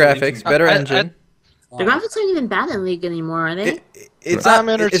of better the graphics, engine. better I- engine. The graphics aren't even bad in League anymore, are they? It's I'm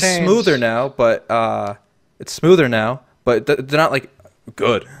not. It's entertained. smoother now, but they're not like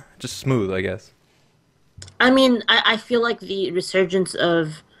good. Just smooth, I guess. I mean, I feel like the resurgence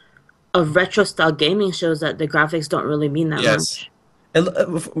of retro style gaming shows that the graphics don't really mean that much. And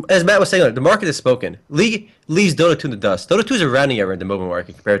as Matt was saying, the market is spoken. League leaves Dota 2 in the dust. Dota 2 is a rounding error in the mobile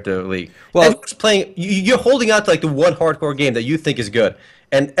market compared to League. Well- Everyone's playing. You're holding out to like the one hardcore game that you think is good,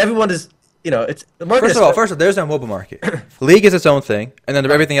 and everyone is. It's the market. First of all, there's no mobile market. League is its own thing, and then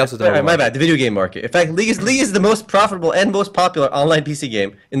everything else is the mobile my market. bad. The video game market. In fact, League is the most profitable and most popular online PC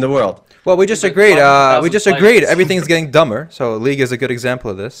game in the world. Well, we just Like agreed. 500,000 We just players. agreed. Everything's getting dumber. So League is a good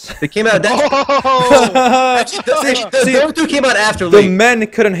example of this. They came out. Oh! The Dota 2 came out after The League. men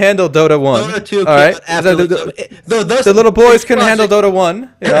couldn't handle Dota 1. Dota 2 all came right? out after The, League. the little boys couldn't handle Dota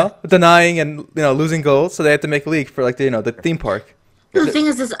 1, denying and losing goals, so they had to make League for the theme park. The thing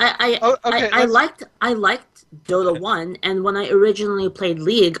is, this Oh, okay, I let's- liked Dota 1, and when I originally played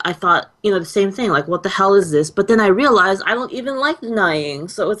League, I thought the same thing. Like, what the hell is this? But then I realized I don't even like denying.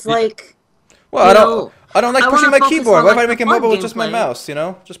 So it's like. Well, I don't like I pushing wanna my focus keyboard. on, What if I like, make the it mobile fun with just my gameplay. mouse?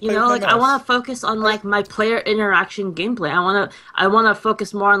 Just play with my Like I mouse. want to focus on like my player interaction gameplay. I want to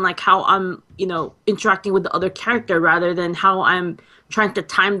focus more on like how I'm interacting with the other character rather than how I'm trying to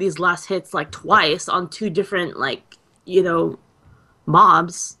time these last hits like twice on two different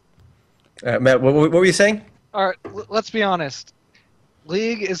mobs. Matt, what were you saying? All right, let's be honest.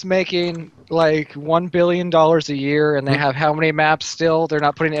 League is making like $1 billion a year, and they have how many maps still? They're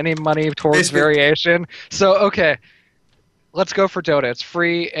not putting any money towards Basically- variation. So, okay, let's go for Dota. It's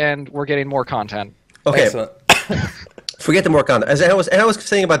free, and we're getting more content. Okay, Excellent. forget the more content. As I was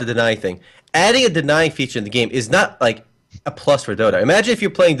saying about the denying thing, adding a denying feature in the game is not like a plus for Dota. Imagine if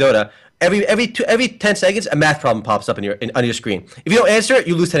you're playing Dota, every 10 seconds a math problem pops up on your screen. If you don't answer it,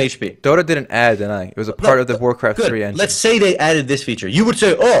 you lose 10 HP. Dota didn't add denying. It was a part of the Warcraft Good. 3 engine. Let's say they added this feature. You would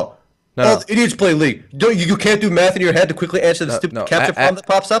say, "Oh, No, all no. the idiots play League. You can't do math in your head to quickly answer the stupid no. capture problem that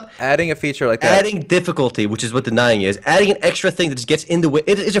pops up." Adding a feature like that. Adding difficulty, which is what denying is, adding an extra thing that just gets in the way.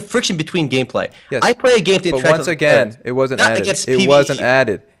 It is a friction between gameplay. Yes. I play a game to But interact once with again, friends, it wasn't not added. against It PvE. wasn't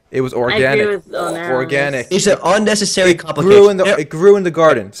added. It was organic. with Oner on Organic. this. It's an unnecessary It complication. it grew in the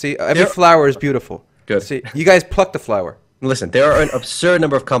garden. See, every There- flower is beautiful. Good. See, you guys plucked the flower. Listen, there are an absurd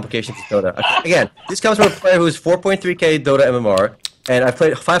number of complications to Dota. Again, this comes from a player who is 4.3k Dota MMR, and I've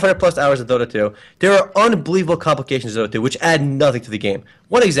played 500 plus hours of Dota 2. There are unbelievable complications of Dota 2 which add nothing to the game.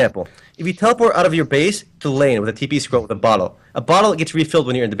 One example: if you teleport out of your base to lane with a TP scroll with a bottle gets refilled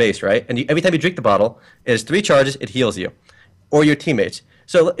when you're in the base, right? And every time you drink the bottle, it has 3 charges. It heals you, or your teammates.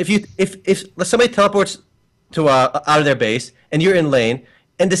 So if somebody teleports to out of their base and you're in lane,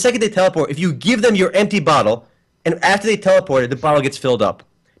 and the second they teleport, if you give them your empty bottle, and after they teleported, the bottle gets filled up,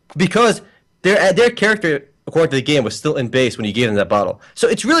 because their character, according to the game, was still in base when you gave them that bottle. So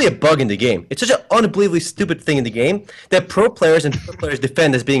it's really a bug in the game. It's such an unbelievably stupid thing in the game that pro players and pro players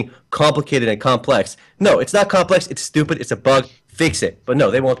defend as being complicated and complex. No, it's not complex. It's stupid. It's a bug. Fix it. But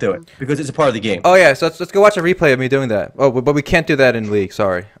no, they won't do it because it's a part of the game. Oh yeah, so let's go watch a replay of me doing that. Oh, but we can't do that in League.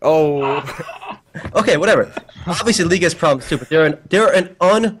 Sorry. Oh. Okay, whatever. Obviously, League has problems too, but there are an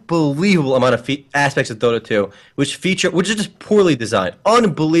unbelievable amount of aspects of Dota 2 which are just poorly designed,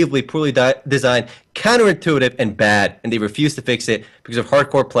 unbelievably poorly designed, counterintuitive, and bad, and they refuse to fix it because of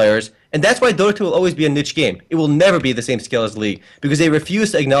hardcore players. And that's why Dota 2 will always be a niche game. It will never be the same scale as League because they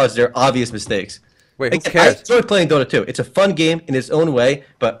refuse to acknowledge their obvious mistakes. Wait, who Again, cares? I enjoy playing Dota 2. It's a fun game in its own way,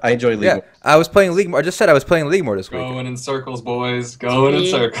 but I enjoy League Yeah, more. I was playing League more. I just said I was playing League more this week. Going in circles, boys. Going in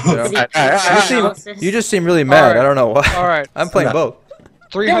See? circles. Yeah. See, Alright, analysis. You just seem really mad. Alright. I don't know why. All right. I'm playing not- both.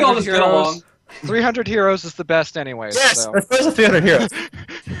 Yeah, we all 300 just get heroes. along. 300 heroes is the best anyway. Yes, So. that's the 300 heroes.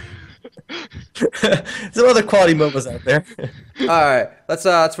 Some other quality MOBAs out there. All right, let's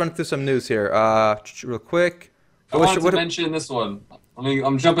run through some news here. Real quick. I What wanted should- to mention this one.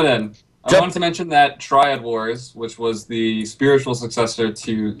 I'm jumping in. I Jump. wanted to mention that Triad Wars, which was the spiritual successor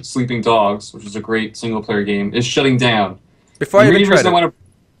to Sleeping Dogs, which is a great single-player game, is shutting down. Before I The even main tried reason I it. wanna-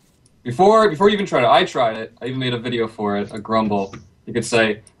 Before you even tried it, I tried it. I even made a video for it, a grumble. You could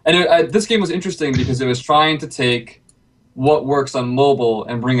say, And this game was interesting because it was trying to take what works on mobile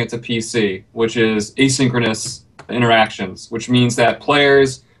and bring it to PC, which is asynchronous interactions, which means that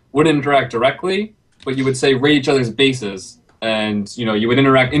players wouldn't interact directly, but you would say raid each other's bases, and you would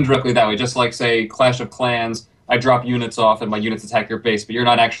interact indirectly that way, just like say Clash of Clans. I drop units off and my units attack your base, but you're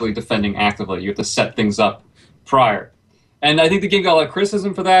not actually defending actively. You have to set things up prior. And I think the game got a lot of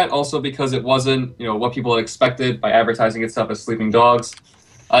criticism for that, also because it wasn't what people had expected by advertising itself as Sleeping Dogs.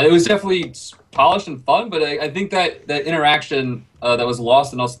 It was definitely polished and fun, but I think that interaction that was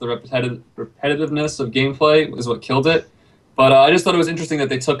lost and also the repetitiveness of gameplay is what killed it. But I just thought it was interesting that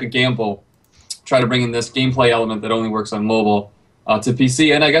they took a gamble, try to bring in this gameplay element that only works on mobile to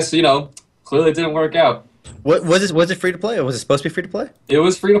PC, and I guess clearly it didn't work out. What was it? Was it free to play, or was it supposed to be free to play? It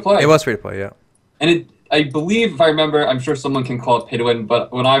was free to play. It was free to play, yeah. And I believe, if I remember, I'm sure someone can call it pay to win,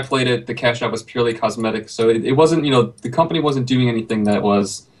 but when I played it, the cash out was purely cosmetic, so it wasn't, the company wasn't doing anything that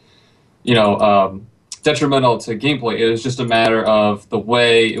was, detrimental to gameplay. It was just a matter of the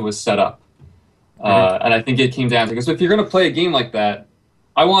way it was set up. And I think it came down to, because if you're going to play a game like that,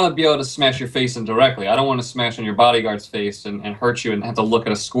 I want to be able to smash your face in directly. I don't want to smash on your bodyguard's face and hurt you and have to look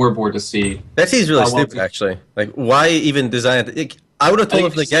at a scoreboard to see. That seems really stupid, actually. Like, why even design it? I would have told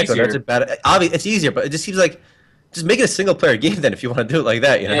them from the get-go, that's a bad... Obviously, it's easier, but it just seems like... Just make it a single-player game, then, if you want to do it like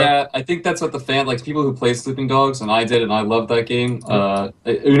that, Yeah, I think that's what the people who played Sleeping Dogs, and I did, and I loved that game.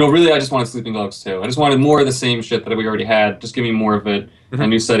 Really, I just wanted Sleeping Dogs 2. I just wanted more of the same shit that we already had. Just give me more of it, a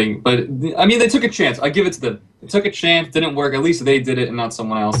new setting. But, I mean, they took a chance. I give it to them. They took a chance, didn't work. At least they did it and not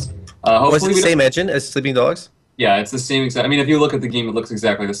someone else. Was it the same engine as Sleeping Dogs? Yeah, it's the same exact... I mean, if you look at the game, it looks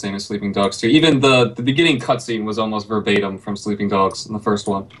exactly the same as Sleeping Dogs 2. Even the beginning cutscene was almost verbatim from Sleeping Dogs in the first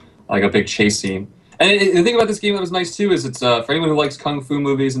one. Like a big chase scene. And the thing about this game that was nice, too, is it's for anyone who likes kung fu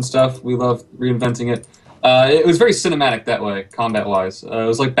movies and stuff, we love reinventing it. It was very cinematic that way, combat-wise. It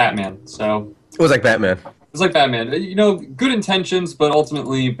was like Batman, so... It was like Batman. It was like Batman. Good intentions, but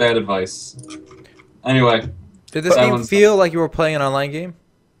ultimately bad advice. Anyway. Did this game feel like you were playing an online game?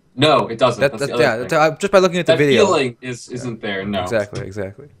 No, it doesn't. Just by looking at the video. That feeling isn't there, no.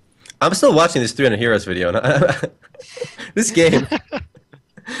 Exactly. I'm still watching this 300 Heroes video. And this game...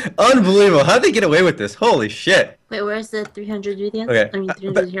 Unbelievable. How'd they get away with this? Holy shit. Wait, where's the 300 videos? Okay. I mean,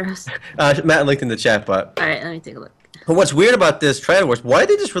 300 heroes. Matt linked in the chat, but... Alright, let me take a look. But what's weird about this Triad Wars, why did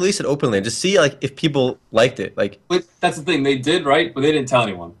they just release it openly and just see if people liked it? But that's the thing, they did, right? But they didn't tell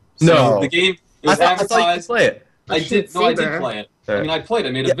anyone. So no. The game, it was advertised. I thought you could play it. I did play it. Right. I mean, I played it,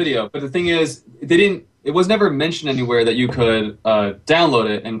 I made a video. But the thing is, it was never mentioned anywhere that you could download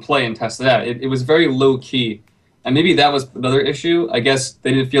it and play and test it out. It was very low-key. And maybe that was another issue. I guess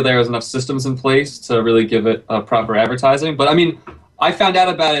they didn't feel there was enough systems in place to really give it proper advertising. But I mean, I found out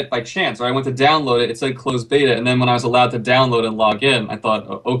about it by chance. Or I went to download it. It said closed beta, and then when I was allowed to download and log in, I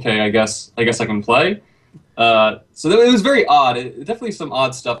thought, okay, I guess I can play. So it was very odd. Definitely some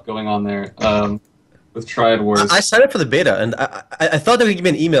odd stuff going on there with Triad Wars. I signed up for the beta, and I thought they would give me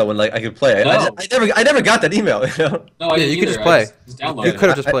an email when I could play. No. I never got that email. No, I didn't you could just play. You could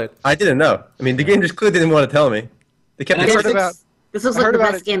have just played. I didn't know. I mean, the game just clearly didn't want to tell me. They kept. This looks like the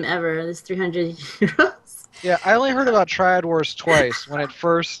best game ever. This 300 heroes. Yeah, I only heard about Triad Wars twice. When it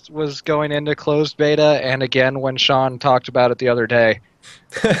first was going into closed beta, and again when Sean talked about it the other day.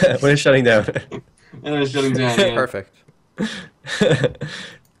 When it's shutting down. And it's shutting down. Yeah. Perfect.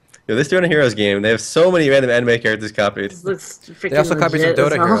 Yo, this 300 Heroes game, they have so many random anime characters copied. This looks freaking They also copied some legit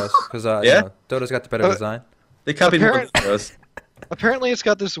as Dota well. heroes because Dota's got the better design. They copied more heroes. Apparently, it's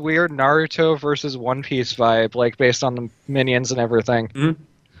got this weird Naruto versus One Piece vibe, like based on the minions and everything. Mm-hmm.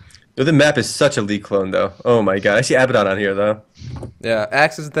 Yo, the map is such a League clone, though. Oh my god, I see Abaddon on here, though. Yeah,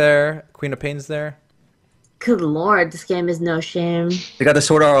 Axe is there. Queen of Pain's there. Good lord, this game is no shame. They got the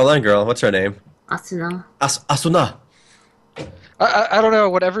Sword Art Online girl. What's her name? Asuna. Asuna. I don't know,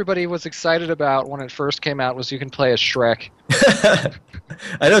 what everybody was excited about when it first came out was you can play as Shrek.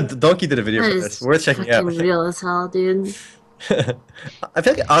 I know Donkey did a video for this. Worth checking out. Real as hell, dude. I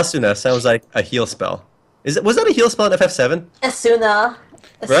feel like Asuna sounds like a heal spell. Was that a heal spell in FF7? Asuna.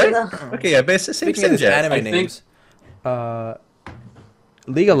 Right? Okay, yeah, but it's the same Speaking of these anime names,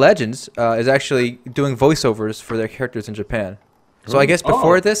 League of Legends is actually doing voiceovers for their characters in Japan. So I guess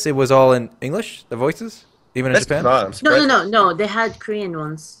before this, it was all in English, the voices, even in Japan? No. They had Korean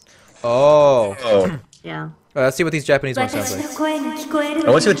ones. Oh. Yeah. Let's see what these Japanese ones sound like. I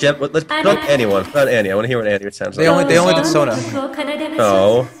want to see what let's put on Annie one. Put on Annie. I want to hear what Annie sounds like. They only did Sona.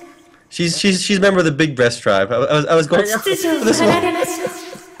 Oh. She's a member of the Big Breast tribe. I was going for this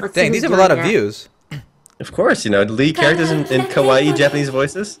one. Dang, these have a lot of views. Of course, lead characters in kawaii Japanese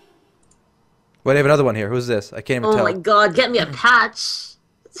voices. Wait, I have another one here. Who's this? I can't even tell. Oh my god, get me a patch.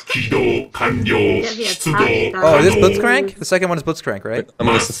 起動完了 出動 Oh, is this Blitzcrank? The second one is Blitzcrank, right? I'm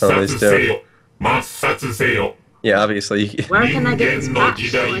gonna 抹 listen to some of 殺 these せ too. よ抹殺せよ Yeah, obviously. Where can I get this 人間の patch? 時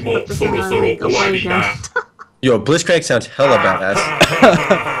So 代 I も put this そろ on そろ like a 終わ play りだ again. Yo, Blitzcrank sounds hella badass.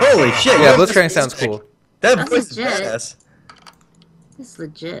 Holy shit! Yeah, yo, Blitzcrank sounds cool. That That's voice is legit. badass. It's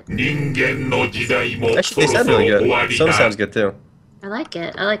legit. 人間の時代も Actually, そ they ろ sound そろ really 終わ good. り Some だ sounds good too. I like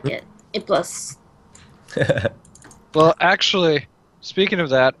it. I like it. A plus. Well, actually, speaking of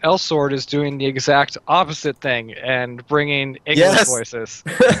that, Elsword is doing the exact opposite thing and bringing English Yes. voices.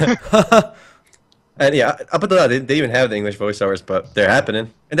 And yeah, up until now, they even have the English voiceovers, but they're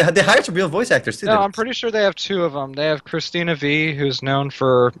happening. And they hired some real voice actors too. No, didn't I'm pretty sure they have two of them. They have Christina V, who's known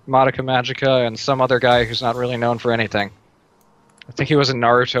for Madoka Magica, and some other guy who's not really known for anything. I think he was in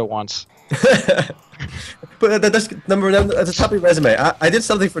Naruto once. they? But that's number at the top of your resume. I did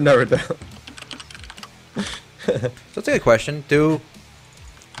something for Naruto. So that's a good question. Do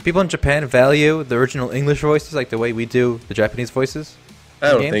people in Japan value the original English voices like the way we do the Japanese voices?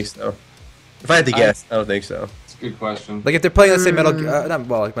 I don't Games? think so. If I had to guess, I don't think so. It's a good question. Like if they're playing, let's say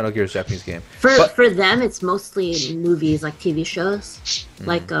like Metal Gear's a Japanese game. But- For them, it's mostly movies, like TV shows,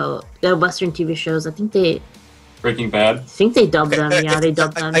 like the Western TV shows. I think they Breaking Bad. dub them. Yeah, they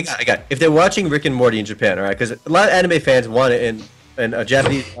dub them. I got it. If they're watching Rick and Morty in Japan, all right, because a lot of anime fans want it in a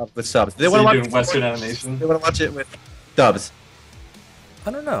Japanese dub with subs. They So want to you're watch doing Western animation. They want to watch it with dubs. I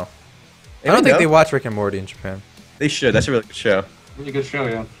don't know. Maybe I don't think no. they watch Rick and Morty in Japan. They should. That's a really good show. Really good show,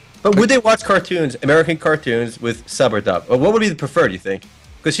 yeah. But would they watch cartoons, American cartoons, with sub or dub? Or what would be the preferred, you think?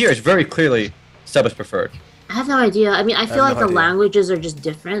 Because here it's very clearly sub is preferred. I have no idea. I mean, I feel have like no the idea. languages are just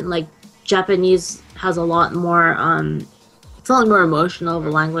different. Like Japanese has a lot more. It's a lot more emotional of a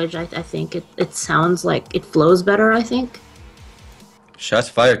language. I think it sounds like it flows better. I think. Shots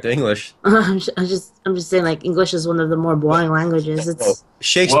fired to English. I'm just saying, like, English is one of the more boring languages.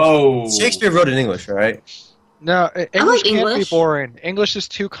 Whoa. It's Shakespeare wrote in English, all right? No, English can't be English. boring. English is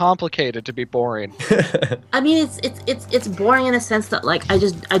too complicated to be boring. I mean, it's boring in a sense that, like, I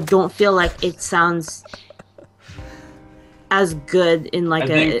don't feel like it sounds as good in like I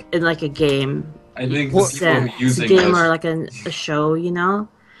think- a game I think the people sense, who use a game English, or like a show. You know,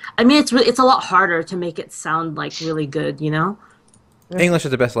 I mean, it's a lot harder to make it sound like really good. You know. English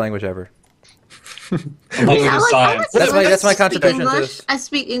is the best language ever. language Yeah, of like, science. That's my speak contribution to English. this. I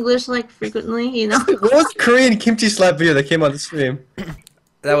speak English like frequently. You know. What was the Korean kimchi slap video that came on the stream?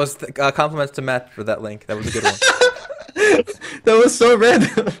 That was compliments to Matt for that link. That was a good one. That was so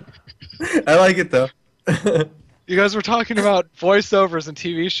random. I like it though. You guys were talking about voiceovers and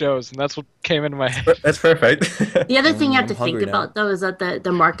TV shows, and that's what came into my head. That's perfect. The other thing you have to I'm think hungry now. about though is that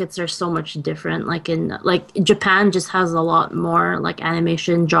the markets are so much different. Like Japan just has a lot more like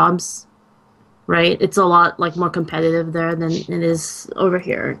animation jobs, right? It's a lot like more competitive there than it is over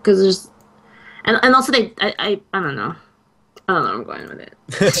here because there's and also I don't know. I don't know where I'm going with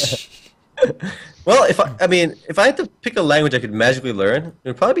it. Well, if I had to pick a language I could magically learn, it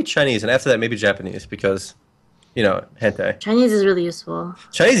would probably be Chinese, and after that maybe Japanese because, hentai. Chinese is really useful.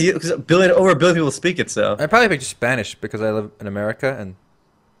 Chinese, because over a billion people speak it, so. I'd probably pick Spanish because I live in America and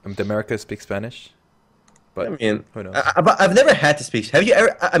America speaks Spanish. But I mean, who knows? I've never had to speak. Have you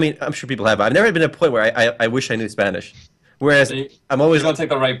ever? I mean, I'm sure people have. But I've never been at a point where I wish I knew Spanish. Whereas So you- I'm always You're gonna take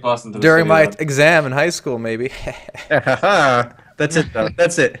the right bus into the During city, my then. exam in high school, maybe. That's it though.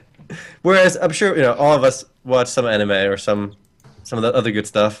 That's it. Whereas I'm sure all of us watch some anime or some of the other good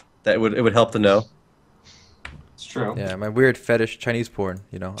stuff that it would help to know. It's true. Yeah, my weird fetish Chinese porn.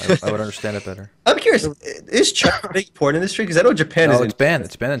 I would understand it better. I'm curious, is China a big porn industry? Because I know Japan No, is it's banned.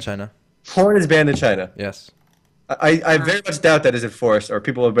 It's banned in China. porn is banned in China. Yes. I very much doubt that is enforced or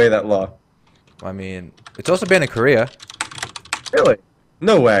people obey that law. I mean, it's also banned in Korea. Really?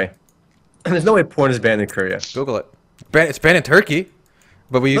 No way. There's no way porn is banned in Korea. Google it. It's banned in Turkey,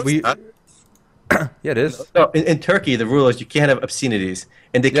 but No, it's not. yeah, it is. No, in Turkey the rule is you can't have obscenities,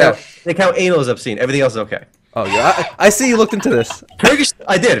 and they Yeah. count anal as obscene. Everything else is okay. Oh yeah, I see you looked into this.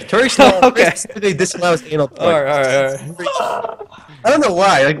 I did. Turkish law Okay. specifically disallows anal porn. All right. I don't know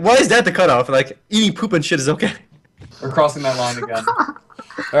why. Like, why is that the cutoff? Like, eating poop and shit is okay. We're crossing that line again.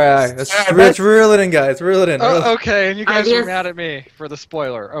 All right. Let's reel it in, guys. Reel it in. Oh, okay, and you guys Ideas. are mad at me for the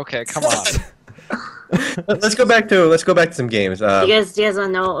spoiler. Okay, come on. Let's go back to some games. Do you guys want to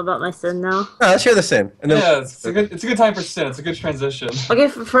know about my sin now? Let's share the sin. And then, Yeah, it's a good time for Sin. It's a good transition. Okay,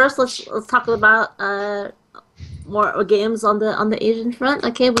 first let's talk about more games on the Asian front.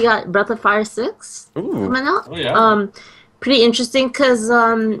 Okay, we got Breath of Fire 6 Ooh. coming out. Oh yeah. Pretty interesting because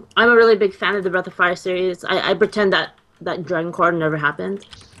I'm a really big fan of the Breath of Fire series. I pretend that Dragon Core never happened,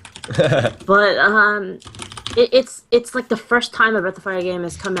 but it's like the first time a Breath of Fire game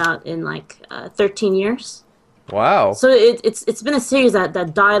has come out in like 13 years. Wow. So it's been a series that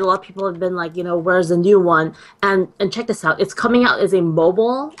died. A lot of people have been like, where's the new one? And check this out. It's coming out as a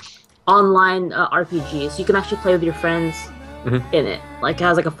mobile online RPG, so you can actually play with your friends in it. Like it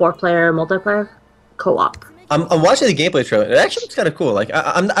has like a 4-player multiplayer co-op. I'm watching the gameplay trailer. It actually looks kind of cool. Like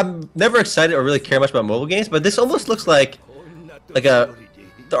I'm never excited or really care much about mobile games, but this almost looks like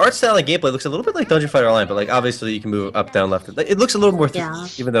the art style and gameplay looks a little bit like Dungeon Fighter Online, but like obviously you can move up, down, left. It looks a little more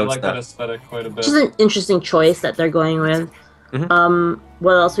 3D, even though I it's like that not. aesthetic quite a bit. Which is an interesting choice that they're going with.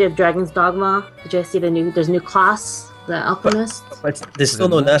 What else? We have Dragon's Dogma. Did you guys see there's a new class, the Alchemist? But there's still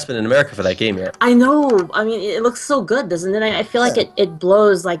no announcement in America for that game yet. I know. I mean, it looks so good, doesn't it? I feel like it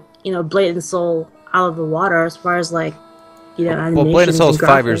blows like Blade and Soul out of the water as far as like animations. Well, Blade and Soul is 5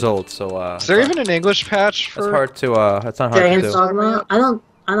 graphics. years old, so Is there even an English patch for? it's hard to it's not hard to Dragon's do. Dogma?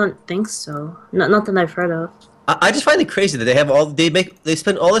 I don't think so. Not that I've heard of. I just find it crazy that they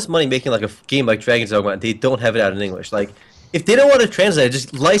spend all this money making like a game like Dragon's Dogma and they don't have it out in English. Like, if they don't want to translate it,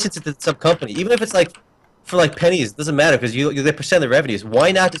 just license it to some company, even if it's like for like pennies. It doesn't matter because you get percent of the revenues.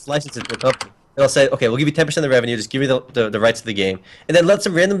 Why not just license it to a company? They'll say, okay, we'll give you 10% of the revenue. Just give me the rights to the game, and then let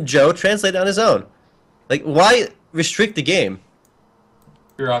some random Joe translate it on his own. Like, why restrict the game?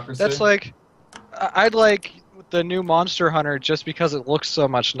 Bureaucracy. That's like, I'd like the new Monster Hunter just because it looks so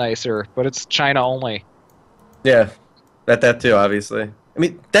much nicer, but it's China only. Yeah, that too, obviously. I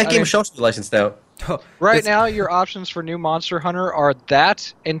mean, that game should also be licensed out. Right It's- now, your options for new Monster Hunter are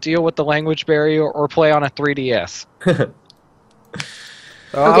that and deal with the language barrier or play on a 3DS.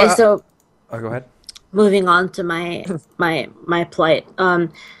 Okay, so go ahead. moving on to my plight.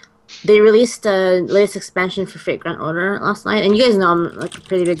 They released the latest expansion for Fate Grand Order last night, and you guys know I'm like a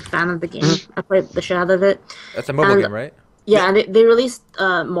pretty big fan of the game. I played the shit out of it. That's a mobile And- game, right? Yeah, and they released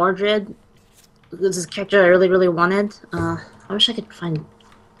Mordred. This is a character I really, really wanted. I wish I could find.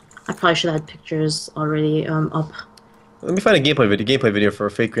 I probably should have had pictures already up. Let me find a gameplay video for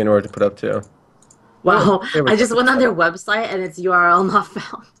Fate Grand Order to put up too. Wow, there we I go. just went on their website and its URL not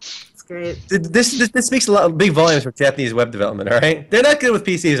found. It's great. This speaks a lot of big volumes for Japanese web development. All right, they're not good with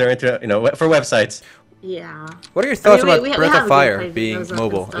PCs or internet, for websites. Yeah. What are your thoughts we- about we have Breath of gameplay Fire videos being up and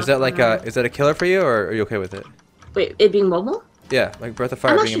mobile? stuff Is that like on is that a killer for you, or are you okay with it? Wait, it being mobile? Yeah, like Breath of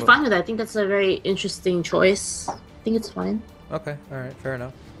Fire I'm being actually mobile. fine with that. I think that's a very interesting choice. I think it's fine. Okay, all right, fair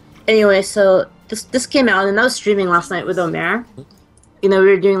enough. Anyway, so this came out, and I was streaming last night with Omer. We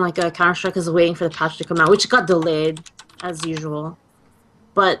were doing like a Counter-Strike because waiting for the patch to come out, which got delayed, as usual.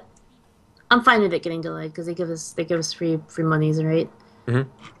 But I'm fine with it getting delayed because they give us free monies, right? Mhm.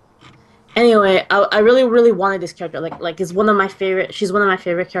 Anyway, I really, really wanted this character. Like it's one of my favorite. She's one of my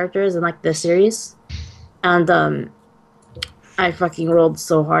favorite characters in like the series, and I fucking rolled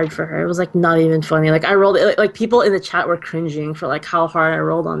so hard for her. It was like not even funny. Like I rolled it. Like people in the chat were cringing for like how hard I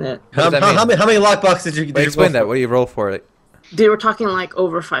rolled on it. What does that mean? How many lockboxes did you? Wait, explain that. What do you roll for it? They were talking like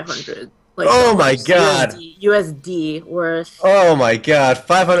over 500. Like Oh my dollars, God. USD worth Oh my God,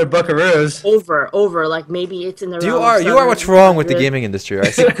 500 buckaroos. over. Like maybe it's in the. You realm of are what's wrong with the 700. gaming industry. I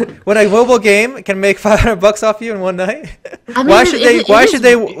see. When a mobile game can make $500 off you in one night, I mean, why it- should it- they? it Why is- should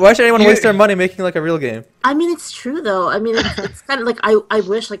they? Why should anyone You- waste their money making like a real game? I mean, it's true though. I mean, it's kind of like I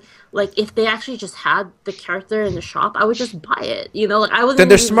wish like if they actually just had the character in the shop, I would just buy it. Like I was. Then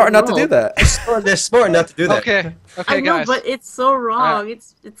they're smart not to do that. They're smart enough to do that. Okay, I know, guys. but it's so wrong.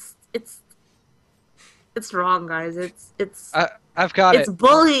 It's wrong, guys. It's I've got it's it.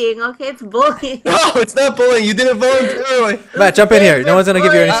 bullying. Okay, it's bullying. No, it's not bullying. You did it voluntarily. Matt, jump in here. No one's gonna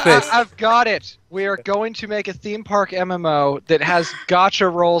give you any space. I've got it. We are going to make a theme park MMO that has gotcha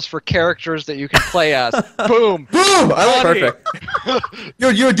roles for characters that you can play as. Boom. Boom! I like it. Perfect.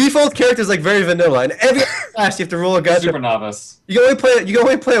 Your default character is like very vanilla, and every class you have to roll a gotcha. Super novice. You can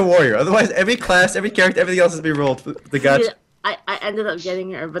only play a warrior. Otherwise, every class, every character, everything else has to be rolled for the gotcha. I ended up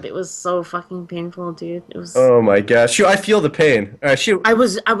getting her, but it was so fucking painful, dude. It was. Oh my gosh! Shoot, I feel the pain. Shoot. I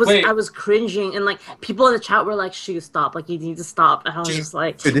was Wait. cringing, and like people in the chat were like, "Shoot, stop! Like you need to stop." And I was just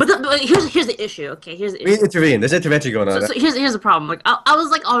like, Dude, but here's the issue. Okay, here's the We issue. intervene. There's intervention going on. So here's the problem. Like I was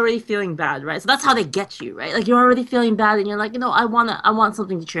like already feeling bad, right? So that's how they get you, right? Like you're already feeling bad, and you're like, I want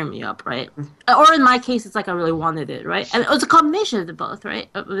something to cheer me up, right? Or in my case, it's like I really wanted it, right? And it was a combination of the both, right?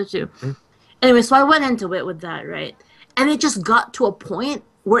 Of the two. Anyway, so I went into it with that, right? And it just got to a point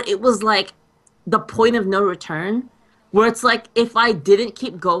where it was like the point of no return, where it's like if I didn't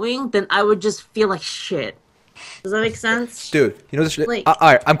keep going, then I would just feel like shit. Does that make sense? Dude, you know this. Like- All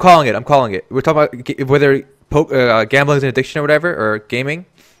right, I'm calling it. We're talking about whether gambling is an addiction or whatever, or gaming.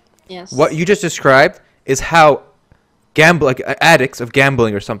 Yes. What you just described is how addicts of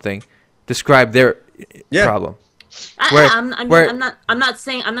gambling or something describe their Yeah. problem. Where- I'm not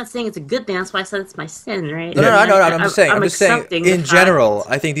saying it's a good thing. That's why I said it's my sin, right? No, I'm just saying. I'm just saying. accepting the In fact. general,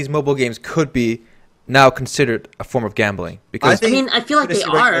 I think these mobile games could be now considered a form of gambling because think- I mean, I feel like Gonna they see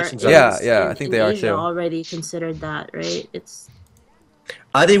are. regulations on Yeah, It's yeah, in- I think in they are Asia too. already considered that, right? It's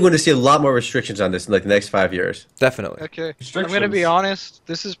I think we're going to see a lot more restrictions on this in like the next 5 years. definitely. Okay, I'm Restrictions. gonna be honest.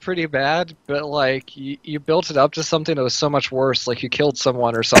 This is pretty bad, but like you built it up to something that was so much worse. Like you killed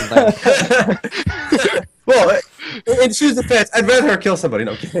someone or something. Well, in Shu's defense, I'd rather her kill somebody.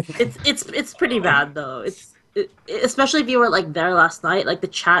 No, I'm kidding. it's pretty bad though. Especially if you were like there last night. Like the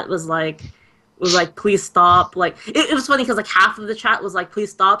chat was like please stop. Like it was funny because like half of the chat was like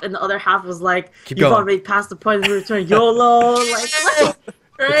please stop, and the other half was like Keep you've going. already passed the point of no return. YOLO.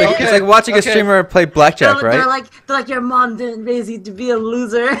 Like right? It's like watching a Okay. streamer play blackjack, They're right? like your mom didn't raise you to be a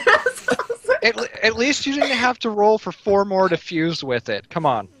loser. At least you didn't have to roll for 4 more to fuse with it. Come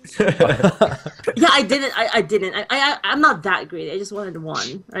on. Yeah, I didn't. I didn't. I'm not that greedy. I just wanted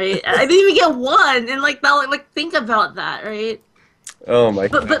 1, right? I didn't even get 1, and like now, like think about that, right? Oh my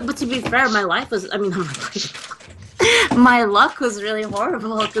god. But to be fair, my life was. I mean, my luck was really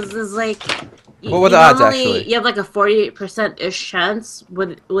horrible because it's like. What were the odds, normally, actually? You have like a 48% ish chance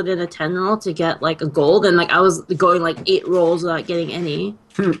within a 10 roll to get like a gold, and like I was going like 8 rolls without getting any.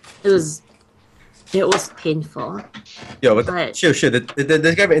 It was painful. Yo, but Right. Shu, there's got to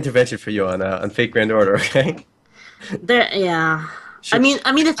be an intervention for you on Fake Grand Order, okay? Yeah. Shu, I mean,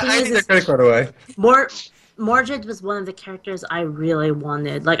 the thing I is, need that credit card away. Mordred was one of the characters I really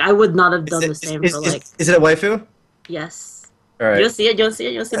wanted. Like, I would not have done the same for like. Is it a waifu? Yes. All right. You'll see it. You'll see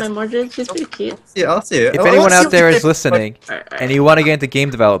it. You'll see my Mordred. She's pretty cute. Yeah, I'll see it. If I'll anyone see out what there you is did. listening Alright, and you want to get into game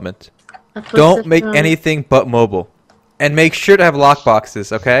development, I posted don't make from- anything but mobile, and make sure to have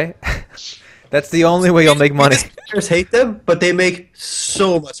lockboxes. Okay, that's the only way you'll make money. Players hate them, but they make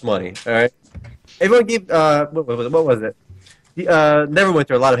so much money. All right. Everyone gave what was it?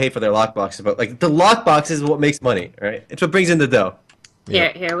 Neverwinter a lot of hate for their lockboxes, but like the lockbox is what makes money. All right, it's what brings in the dough.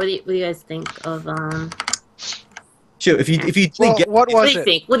 Here. What do you guys think of Sure, if you Well, get what What was do you it?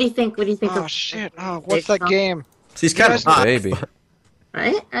 think? What do you think? What do you think Oh of? shit! Oh, what's that game? she's kind of Yes, hot. Baby,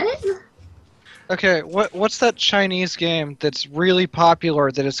 Right. Okay, what's that Chinese game that's really popular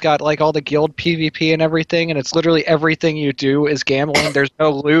that it's got like all the guild PvP and everything, and it's literally everything you do is gambling. There's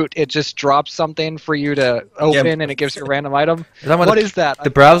no loot. It just drops something for you to open, and it gives you a random item. is that What is that? the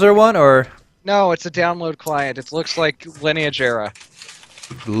browser one or No, it's a download client. It looks like Lineage Era.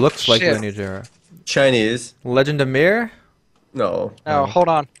 looks like Shit. Lineage Era? Chinese. Legend of Mir? No. Oh, hold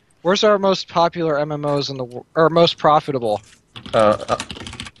on. Where's our most popular MMOs in the or most profitable?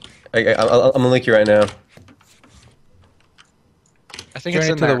 I'm gonna link you right now. I think it's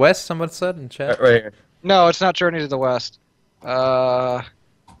Journey in to there. the West. Someone said in chat. Right here. No, it's not Journey to the West.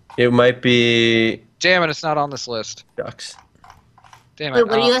 It might be. Damn it, it's not on this list. Shucks. Damn it. Wait,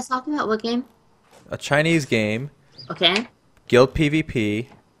 what are you guys talking about? What game? A Chinese game, Okay. guild PvP.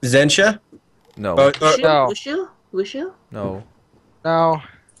 Zensha. No, No. Wushu? no. No.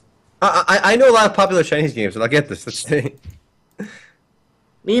 I know a lot of popular Chinese games, and I'll get this. Let's see.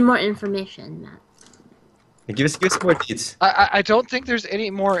 We need more information, Matt. Give us some more deets. I don't think there's any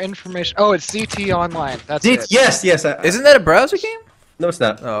more information. Oh, it's ZT Online. That's Deets, it. yes. Isn't that a browser game? No, it's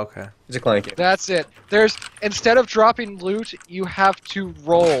not. Oh, okay. It's a client game. That's it. There's instead of dropping loot, you have to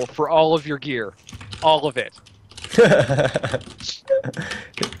roll for all of your gear. All of it.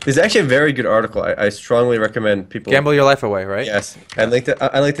 There's actually a very good article. I strongly recommend people. Gamble your life away, right? Yes, I linked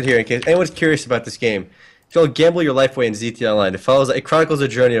it here in case anyone's curious about this game. It's called Gamble Your Life Away in ZT Online. It chronicles the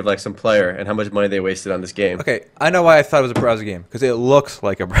journey of like some player and how much money they wasted on this game. Okay, I know why I thought it was a browser game because it looks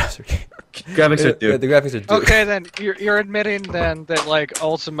like a browser game. Graphics are due. The graphics are due. Okay, then you're admitting then that like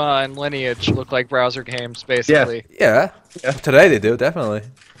Ultima and Lineage look like browser games, basically. Yeah. Yeah. Today they do definitely.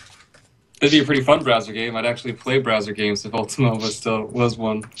 It'd be a pretty fun browser game. I'd actually play browser games if Ultima was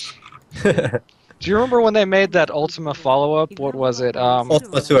one. Do you remember when they made that Ultima follow-up? What was it?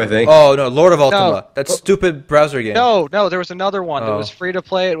 Ultima 2, I think. Oh no, Lord of Ultima. That stupid browser game. No, there was another one that Oh. was free to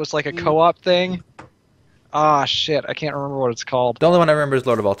play. It was like a co-op thing. Ah, shit, I can't remember what it's called. The only one I remember is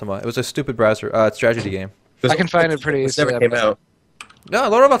Lord of Ultima. It was a stupid browser strategy game. I can find it pretty It easily. never came out. No,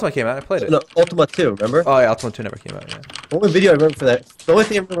 Lord of Ultima came out. I played it. No, Ultima 2, remember? Oh yeah, Ultima 2 never came out. Yeah. The only video I remember for that, the only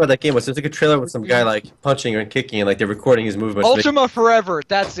thing I remember about that game was there's like a trailer with some guy like punching or kicking and like they're recording his movements. Ultima Forever,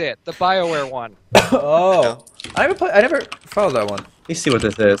 that's it. The BioWare one. Oh, I never followed that one. Let me see what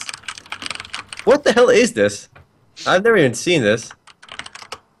this is. What the hell is this? I've never even seen this.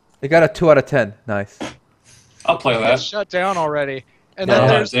 It got a 2 out of 10. Nice. I'll play It's that. shut down already. And No. then Oh,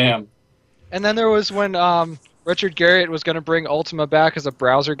 there's damn. and then there was when Richard Garriott was going to bring Ultima back as a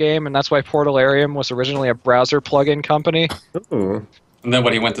browser game, and that's why Portalarium was originally a browser plugin company. Ooh. And then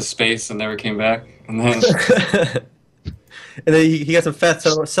when he went to space and never came back, and then And then he got some fat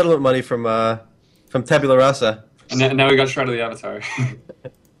settlement money from Tabula Rasa. and now he got Shroud of the Avatar.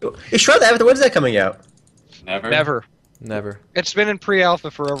 Is Shroud of the Avatar, when is that coming out? Never. Never. It's been in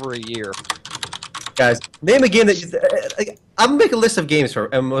pre-alpha for over a year. Guys, name a game that... I'm going to make a list of games for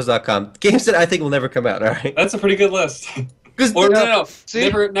MMOs.com. Games that I think will never come out, alright? That's a pretty good list. 'Cause Or no, See?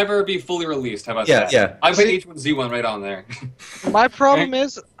 never be fully released. How about Yeah, that? yeah. I put H1Z1 right on there. My problem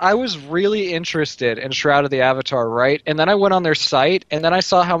is, I was really interested in Shroud of the Avatar, right? And then I went on their site, and then I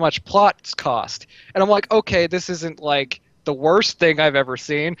saw how much plots cost. And I'm like, okay, this isn't like the worst thing I've ever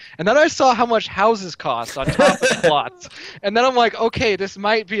seen. And then I saw how much houses cost on top of the plots. And then I'm like, okay, this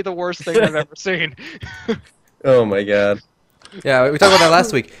might be the worst thing I've ever seen. Oh my god. Yeah, we talked about that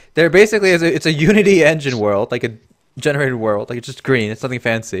last week. They're basically it's a Unity engine world, like a generated world, like it's just green. It's nothing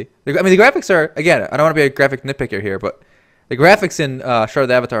fancy. I mean, the graphics are, again, I don't want to be a graphic nitpicker here, but the graphics in Shroud of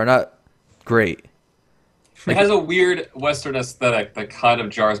the Avatar are not great. It has a weird Western aesthetic that kind of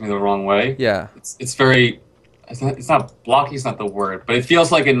jars me the wrong way. Yeah. It's very. It's not blocky. It's not the word, but it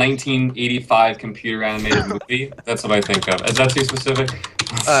feels like a 1985 computer animated movie. That's what I think of. Is that too specific?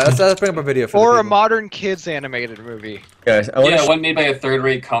 Let's bring up a video for Or the a people. modern kids animated movie. Guys, I want Yeah, to one made by a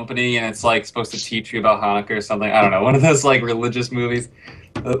third-rate company, and it's like supposed to teach you about Hanukkah or something. I don't know, one of those like religious movies.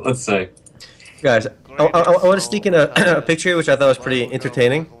 Let's say. guys, I want to sneak in a picture which I thought was pretty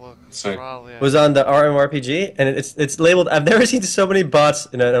entertaining. Sorry. It was on the RMRPG, and it's labeled. I've never seen so many bots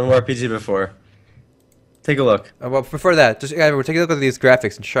in an MMORPG before. Take a look. Well, before that, just we're taking a look at these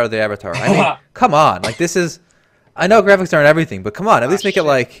graphics in Shroud of the Avatar. I mean, come on, like this is. I know graphics aren't everything, but come on, at least make it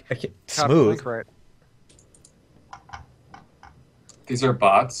like I can't- smooth. Right. These are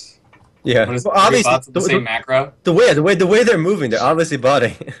bots. Yeah, What is well, three obviously bots in the same macro? the way they're moving, they're obviously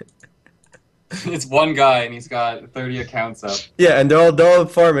botting. It's one guy, and he's got 30 accounts up. Yeah, and they're all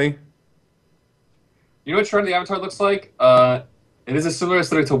farming. You know what Shroud of the Avatar looks like? It is a similar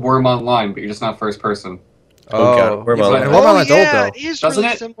aesthetic to Worm Online, but you're just not first person. Oh, God, we're he's all like- in. and Worm Oh Online's old, yeah, though. it is Doesn't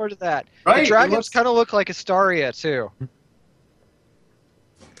really it? similar to that. Right, The it dragons looks- kind of look like Astaria too.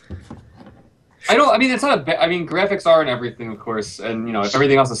 I mean, it's not I mean, graphics are and everything, of course, and, you know, if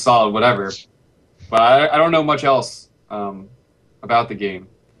everything else is solid, whatever. But I don't know much else about the game.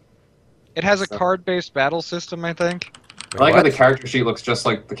 It has a So- card-based battle system, I think. I like how What? the character sheet looks just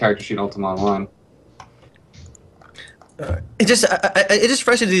like the character sheet in Ultima Online. It just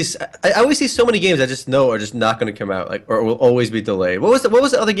frustrates these. I always see so many games I just know are just not going to come out, like, or will always be delayed. What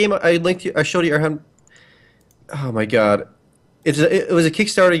was the other game I linked you? I showed you, Arham? Oh my god, it was a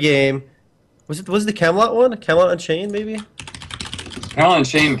Kickstarter game. Was it the Camelot one? Camelot Unchained, maybe? Camelot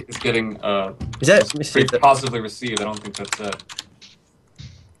Unchained is getting Is that? Let me see. pretty positively received. I don't think that's it.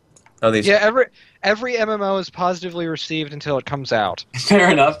 Oh, these. Yeah, every MMO is positively received until it comes out. Fair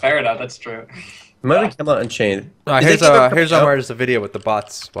enough, that's true. It might be Camelot Unchained. Alright, Is here's that game ever here's coming out? Omar's a video with the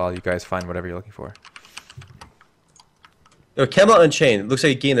bots while you guys find whatever you're looking for. No, Camelot Unchained. Looks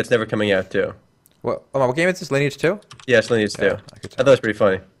like a game that's never coming out too. What game is this? Lineage 2? Yeah, it's Lineage 2. Yeah, I I could thought it was pretty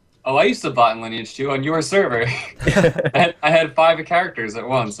funny. Oh, I used to bot in Lineage 2 on your server. I had 5 characters at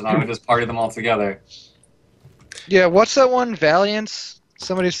once, and I would just party them all together. Yeah, what's that one? Valiance?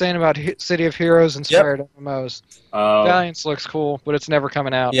 Somebody's saying about City of Heroes inspired MMOs. Valiance looks cool, but it's never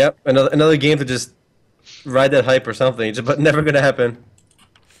coming out. Yep, another game to just ride that hype or something, but never gonna happen.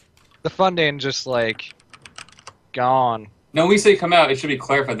 The funding just like gone. No, when we say come out, it should be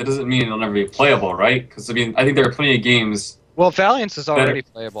clarified. That doesn't mean it'll never be playable, right? Because, I mean, I think there are plenty of games. Well, Valiance is already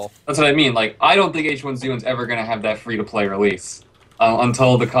playable. That's what I mean. Like, I don't think H1Z1's ever going to have that free-to-play release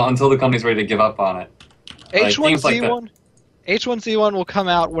until the company's ready to give up on it. Like, games like that. H1Z1 H1Z1 will come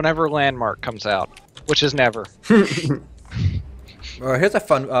out whenever Landmark comes out, which is never. Here's a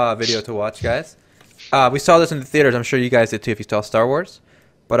fun video to watch, guys. We saw this in the theaters. I'm sure you guys did too if you saw Star Wars.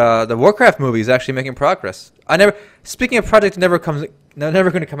 But the Warcraft movie is actually making progress. Speaking of projects never going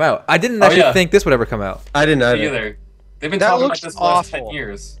to come out. I didn't actually think this would ever come out. I didn't Me either. either. They've been That talking about looks this the last 10 awful.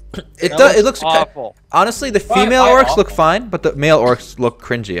 years. It looks awful. honestly, the Why female orcs look awful? fine, but the male orcs look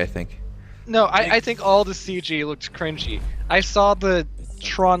cringy, I think. No, I think all the CG looked cringy. I saw the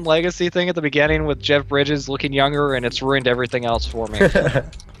Tron Legacy thing at the beginning with Jeff Bridges looking younger, and it's ruined everything else for me.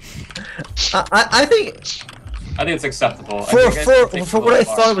 I think I think it's acceptable. for what I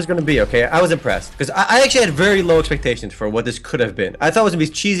far. thought it was going to be, okay, I was impressed because I actually had very low expectations for what this could have been. I thought it was going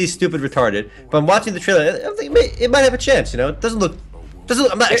to be cheesy, stupid, retarded. But I'm watching the trailer. I think it might have a chance. You know, it doesn't look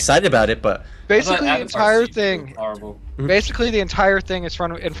I'm not excited about it, but Basically, the Avatar entire CG thing. was horrible. Basically, the entire thing is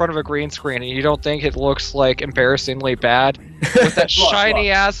in front of a green screen, and you don't think it looks like embarrassingly bad with that Look, shiny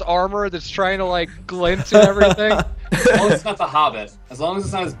ass armor that's trying to like glint and everything. As long as it's not the Hobbit, as long as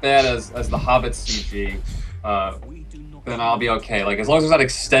it's not as bad as the Hobbit CG, then I'll be okay. Like as long as it's not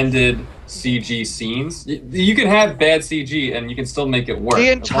extended CG scenes, you can have bad CG and you can still make it work. The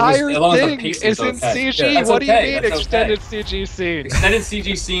as long as entire the thing pacing is in okay. CG. Yeah, that's What do you okay, mean that's extended okay. CG scenes? Extended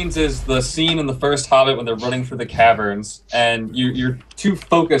CG scenes is the scene in the first Hobbit when they're running through the caverns, and you're too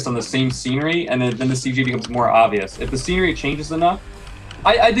focused on the same scenery, and then the CG becomes more obvious. If the scenery changes enough,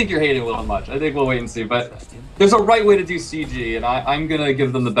 I think you're hating a little much. I think we'll wait and see, but there's a right way to do CG, and I'm gonna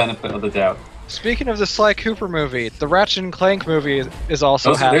give them the benefit of the doubt. Speaking of the Sly Cooper movie, the Ratchet and Clank movie is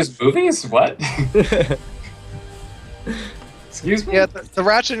also happening. There's movies? What? Excuse me? Yeah, the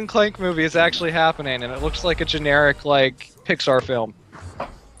Ratchet and Clank movie is actually happening, and it looks like a generic like Pixar film.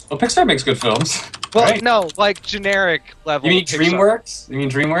 Well, Pixar makes good films. Well, right? no, like generic level. You mean Pixar. DreamWorks? You mean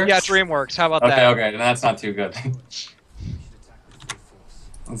DreamWorks? Yeah, DreamWorks. How about Okay, that? okay, then that's not too good.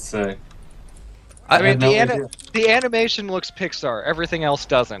 Let's see. I mean, had no idea. the animation looks Pixar. Everything else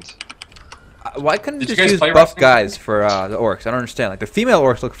doesn't. Why couldn't you Did you just guys use play buff Ratchet and guys for the orcs? I don't understand. Like the female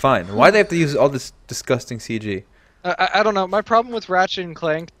orcs look fine. Why do they have to use all this disgusting CG? I don't know. My problem with Ratchet and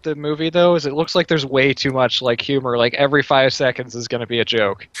Clank, the movie, though, is it looks like there's way too much like humor. Like every 5 seconds is going to be a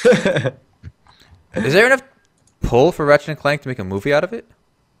joke. Is there enough pull for Ratchet and Clank to make a movie out of it?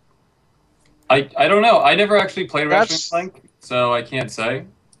 I don't know. I never actually played Ratchet That's- and Clank, so I can't say.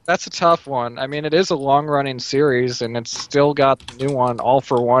 That's a tough one. I mean, it is a long-running series, and it's still got the new one, All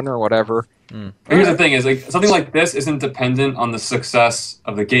for One or whatever. But here's the thing: is like something like this isn't dependent on the success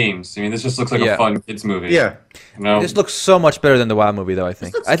of the games. I mean, this just looks like Yeah. a fun kids movie. yeah. You know? This looks so much better than the WoW movie, though. I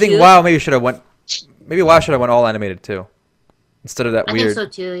think. looks I think cute. WoW maybe should have went. Maybe WoW should have went all animated too, instead of that I weird. think so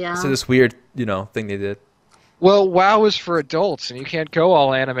too. Yeah. Instead of this weird, thing they did. Well, WoW is for adults, and you can't go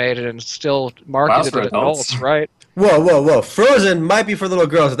all animated and still market WoW's it for to adults. adults, right? Whoa. Frozen might be for little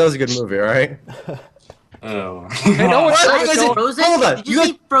girls, but that was a good movie, all right? Oh. Hey, no one What? said You guys- adult- Frozen? hold on, Did you you guys-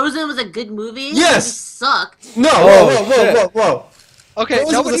 say Frozen was a good movie? Yes! It sucked. No, Oh, shit. whoa. Okay, Frozen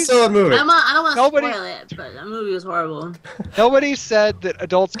was a nobody, solid movie. I don't want to Nobody- spoil it, but that movie was horrible. nobody said that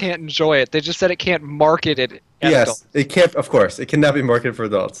adults can't enjoy it. They just said it can't market it at Yes, adults. it can't, of course. It cannot be marketed for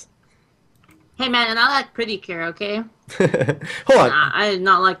adults. Hey man, and I like Pretty Cure, okay? Hold on. I did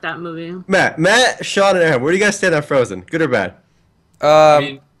not like that movie. Matt, Sean, and Aaron, where do you guys stand on Frozen? Good or bad? I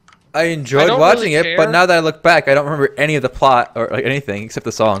mean, I enjoyed don't watching really it, but care. now that I look back, I don't remember any of the plot or like anything except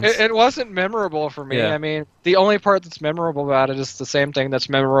the songs. It wasn't memorable for me. Yeah. I mean, the only part that's memorable about it is the same thing that's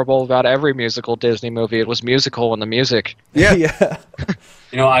memorable about every musical Disney movie. It was musical and the music. Yeah. yeah.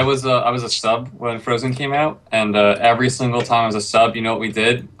 you know, I was a sub when Frozen came out, and every single time I was a sub, you know what we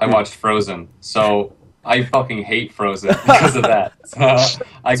did? I watched Frozen. So I fucking hate Frozen because of that. So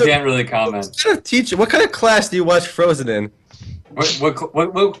I can't really comment. What kind of class do you watch Frozen in? What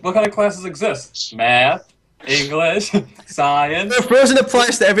kind of classes exist? Math, English, science. Frozen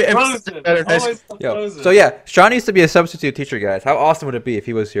applies to every Frozen. subject matter in high school. Always Yo. Frozen. So yeah, Sean used to be a substitute teacher, guys. How awesome would it be if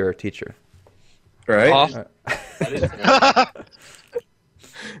he was your teacher? Right? Awesome. That is good.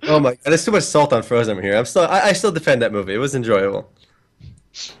 Oh my god, there's too much salt on Frozen here. I still defend that movie. It was enjoyable.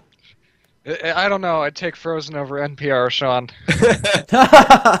 I don't know. I'd take Frozen over NPR, Sean.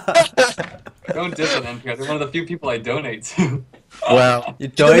 Don't diss on NPR. They're one of the few people I donate to. Wow. You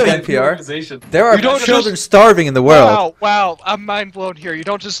donate No, to NPR? Organization. There are You don't children starving in the world. Wow, I'm mind blown here. You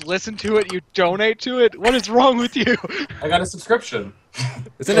don't just listen to it, you donate to it? What is wrong with you? I got a subscription.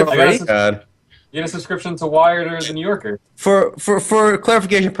 Isn't it I got free? God. You get a subscription to Wired or The New Yorker. For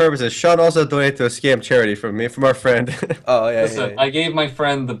clarification purposes, Sean also donated to a scam charity from our friend. Oh yeah. Listen, I gave my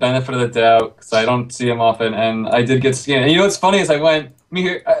friend the benefit of the doubt because I don't see him often, and I did get scammed. And you know what's funny is I went,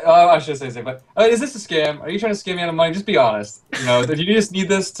 I should say something, but is this a scam? Are you trying to scam me out of money? Just be honest. You know, do you just need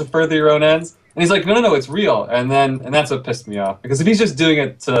this to further your own ends? And he's like, no, it's real. And that's what pissed me off because if he's just doing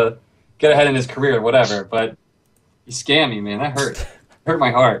it to get ahead in his career or whatever, but he scammed me, man. That hurt. Hurt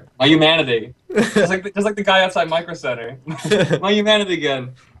my heart, my humanity. Just like the guy outside Micro Center. My humanity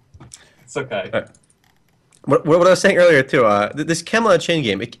again. It's okay. What I was saying earlier too, this Camelot Chain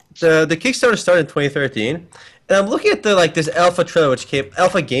game, the Kickstarter started in 2013, and I'm looking at this alpha trailer,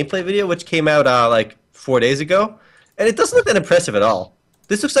 alpha gameplay video, which came out like 4 days ago, and it doesn't look that impressive at all.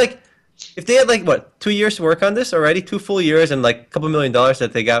 This looks like if they had 2 years to work on this already, 2 full years, and a couple $1 million that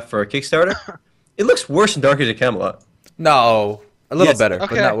they got for a Kickstarter, it looks worse than Dark Age of Camelot. No, a little Yes. better,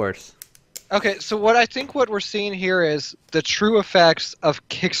 but Okay. not worse. Okay, so what we're seeing here is the true effects of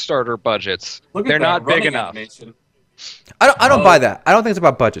Kickstarter budgets. Look at They're that not big running enough. animation. I don't buy that. I don't think it's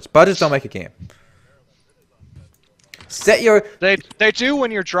about budgets. Budgets don't make a game. Set your They do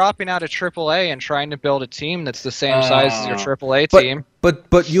when you're dropping out of AAA and trying to build a team that's the same size as your AAA team.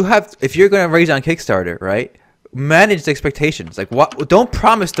 but you have, if you're gonna raise on Kickstarter, right? Manage the expectations. Like, what? Don't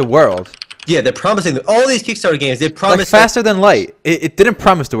promise the world. Yeah, they're promising all these Kickstarter games. They Like promise Faster Than Light. It didn't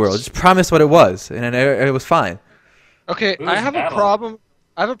promise the world. It just promised what it was, and it was fine. Okay, Who's I have a battle? problem.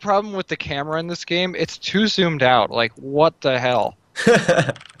 I have a problem with the camera in this game. It's too zoomed out. Like, what the hell? All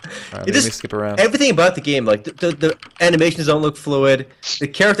right, let me just- skip around. Everything about the game, like the animations don't look fluid. The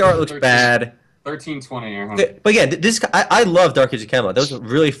character art looks 13. bad. 1320 or But again, I love Dark Age of Camelot. That was a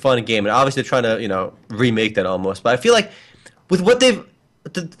really fun game, and obviously they're trying to remake that almost. But I feel like with what did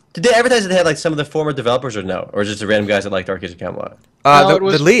they advertise that they had like some of the former developers or no, or just the random guys that like Dark Age of Camelot? No, it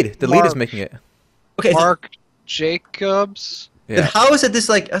was The lead is Mark. making it. Okay, Mark Jacobs. then Yeah. how is it this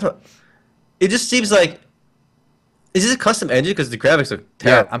like? I don't. It just seems like. Is this a custom engine? Because the graphics look Yeah,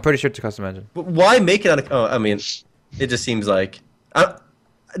 terrible. I'm pretty sure it's a custom engine. But why make it on a? Oh, I mean, it just seems like.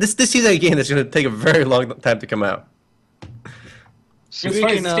 This seems like a game that's going to take a very long time to come out. It's funny,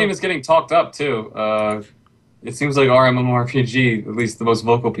 Speaking this of, game is getting talked up too. It seems like our MMORPG, at least the most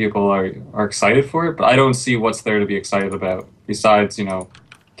vocal people, are excited for it, but I don't see what's there to be excited about besides,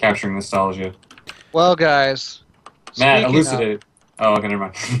 capturing nostalgia. well, guys. Matt, speaking of- elucidate. Oh, okay,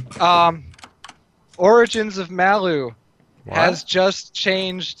 never mind. Origins of Malu What? has just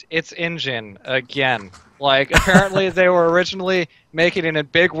changed its engine again. Like, apparently they were originally making it in a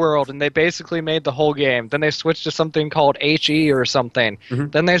big world, and they basically made the whole game. Then they switched to something called HE or something.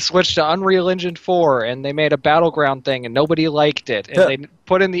 Mhm. Then they switched to Unreal Engine 4, and they made a Battleground thing, and nobody liked it. And Yeah. they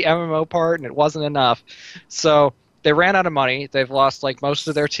put in the MMO part, and it wasn't enough. So they ran out of money. They've lost, like, most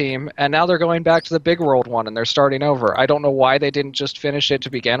of their team, and now they're going back to the big world one, and they're starting over. I don't know why they didn't just finish it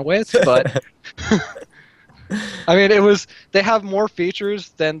to begin with, but... I mean, they have more features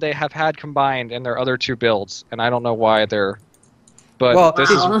than they have had combined in their other two builds, and I don't know why they're. But Well, this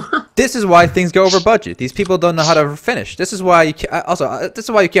is Wow. This is why things go over budget. These people don't know how to finish. This is why you this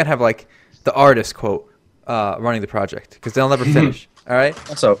is why you can't have like the artist quote running the project because they'll never finish. All right.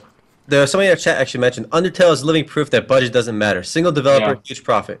 Also, somebody in our chat actually mentioned Undertale is living proof that budget doesn't matter. Single developer, Yeah. huge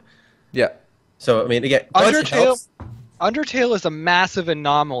profit. Yeah. So I mean, again, budget helps. Undertale is a massive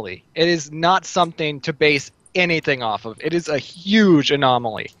anomaly. It is not something to base anything off of. It is a huge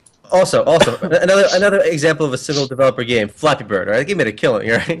anomaly. Also, another example of a single developer game, Flappy Bird. Right, they made a killing,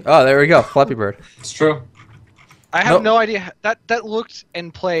 right? Oh, there we go. Flappy Bird. It's true. I have No. no idea that looked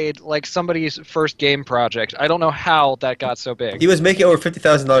and played like somebody's first game project. I don't know how that got so big. He was making over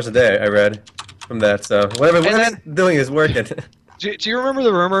 $50,000 a day. I read from that. So whatever then- he's doing is working. Do you remember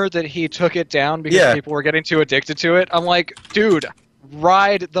the rumor that he took it down because Yeah. people were getting too addicted to it? I'm like, dude,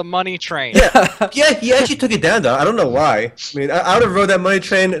 ride the money train. Yeah, he actually took it down though. I don't know why. I mean, I would have rode that money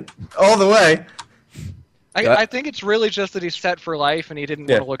train all the way. I think it's really just that he's set for life and he didn't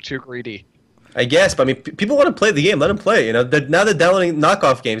Yeah. want to look too greedy. I guess, but I mean, people want to play the game. Let them play. You know, now they're downloading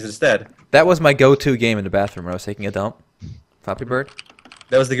knockoff games instead. That was my go-to game in the bathroom when I was taking a dump. Flappy Bird.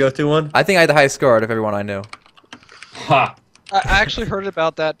 That was the go-to one. I think I had the highest score out of everyone I knew. Ha! I actually heard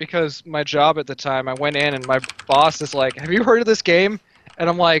about that because my job at the time, I went in and my boss is like, "Have you heard of this game?" And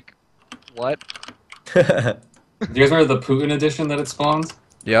I'm like, "What?" Do you guys remember the Putin edition that it spawned?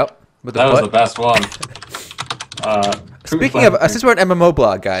 Yep. With the That was butt. the best one. Speaking of, since we're an MMO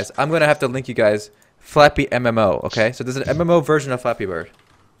blog, guys, I'm gonna have to link you guys Flappy MMO. Okay, so there's an MMO version of Flappy Bird.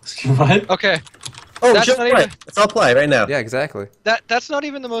 what? Okay, Oh, That's just not play. even- Let's all play right now. Yeah, exactly. that's not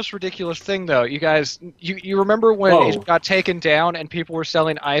even the most ridiculous thing though. You guys, you remember when Whoa. it got taken down and people were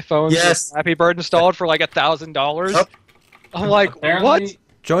selling iPhones Yes. with Flappy Bird installed for like $1,000? Yup. I'm like, Apparently, what?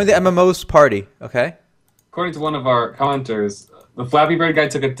 Join the MMOs party. Okay. according to one of our commenters, the Flappy Bird guy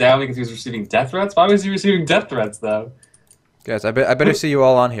took it down because he was receiving death threats. Why was he receiving death threats though? Guys, I better see you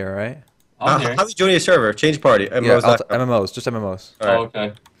all on here, right? On here. How do you join your server? Change party. Yeah, MMOs, just MMOs. Oh, Alright.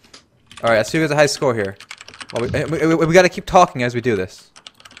 okay. All right, let's see who has a high score here. Well, we got to keep talking as we do this.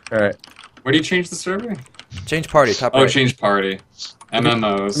 All right. Where do you change the server? Change party, top Oh, right. change party.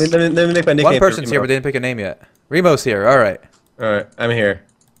 MMOs. Let me make my nickname. One person's here, but they didn't pick a name yet. Remo's here. All right. All right, I'm here.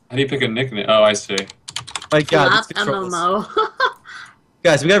 How do you pick a nickname? Oh, I see. My God, Last these controls. MMO.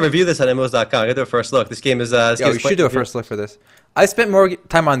 Guys, we gotta review this on MMOs.com. I gotta do a first look. This game is. This Yeah, game's we should do a first look for this. I spent more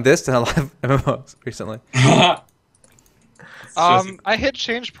time on this than a lot of MMOs recently. I hit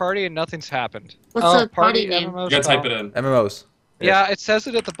change party and nothing's happened. What's the party name? MMO You gotta style. type it in. MMOs. Yeah, it says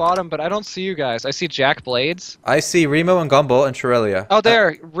it at the bottom, but I don't see you guys. I see Jack Blades. I see Remo and Gumball and Shirelia. Oh,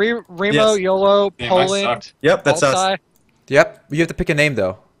 there. Remo, Yes. YOLO, Damn, I Poland, suck. Yep, that's us. Altai. Yep. You have to pick a name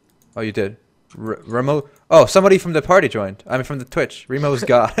though. Oh, you did. Remo. Oh, somebody from the party joined. I mean, from the Twitch. Remo's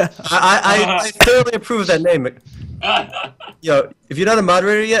God. I thoroughly approve of that name. Yo, if you're not a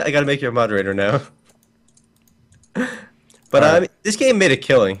moderator yet, I gotta make you a moderator now. But Alright. I mean, this game made a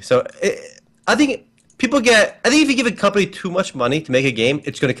killing. So I think I think if you give a company too much money to make a game,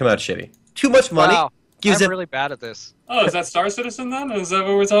 it's gonna come out shitty. Too much money Wow, gives I'm it. really bad at this. Oh, is that Star Citizen then? Is that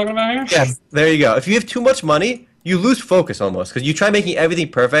what we're talking about here? Yes, there you go. If you have too much money, you lose focus almost because you try making everything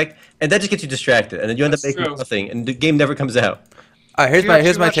perfect, and that just gets you distracted, and then you end up That's making true. nothing, and the game never comes out. All right, If you have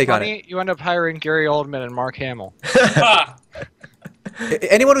here's too my much take on money, it. You end up hiring Gary Oldman and Mark Hamill. Ah,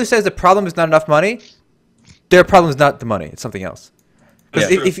 Anyone who says the problem is not enough money, their problem is not the money. It's something else.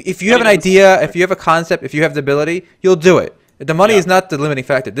 Because Yeah. if you have an idea, if you have a concept, if you have the ability, you'll do it. The money is not the limiting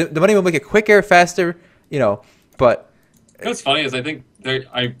factor. The money will make it quicker, faster, but you know what's funny is I think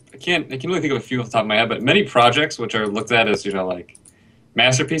I can only think of a few off the top of my head, but many projects which are looked at as like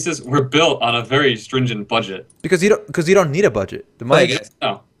masterpieces were built on a very stringent budget. because you don't need a budget. The money. Like,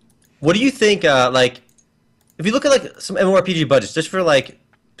 No, what do you think? If you look at like some MMORPG budgets, just for like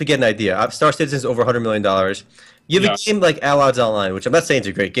to get an idea, Star Citizen is over $100 million. You have Yeah. a game like Allies Online, which I'm not saying it's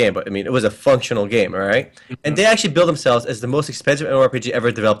a great game, but I mean it was a functional game, all right? And they actually build themselves as the most expensive MMORPG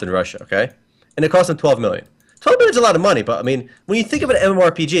ever developed in Russia, okay? And it cost them 12 million. 12 million is a lot of money, but I mean when you think of an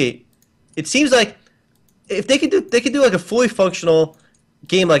MMORPG, it seems like if they could do like a fully functional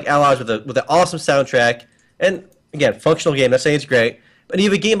game like Allies with an awesome soundtrack, and again functional game. Not saying it's great, but you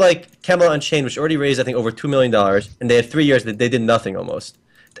have a game like Camelot Unchained, which already raised I think over $2 million, and they had 3 years that they did nothing almost.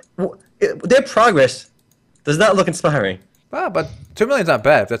 Their progress does not look inspiring. Well, but $2 million's not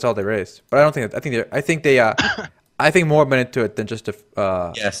bad if that's all they raised. But I don't think I think more went into it than just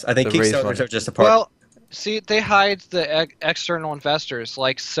Yes, I think the raise Kickstarters money. are just a part. Well, see, they hide the external investors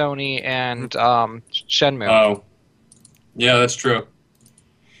like Sony and Shenmue. oh, yeah, that's true.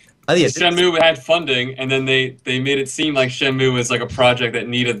 I think it's, Shenmue had funding, and then they made it seem like Shenmue was like a project that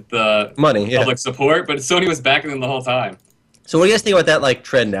needed the money. Yeah. public support, but Sony was backing them the whole time. So what do you guys think about that like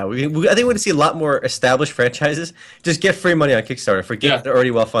trend now? I think we're going to see a lot more established franchises just get free money on Kickstarter for games Yeah. that are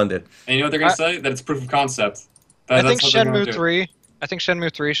already well funded. And you know what they're gonna say? That it's proof of concept. I think That's what they're gonna Shenmue do. 3. I think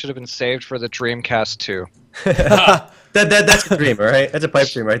Shenmue 3 should have been saved for the Dreamcast 2. That's a dream, all right? That's a pipe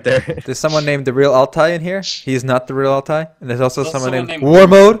dream right there. There's someone named the real Altai in here. He's not the real Altai, and there's also There's someone someone named named War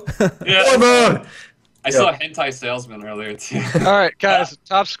Mode. Yeah. Hormone! I saw a hentai salesman earlier too. All right, guys,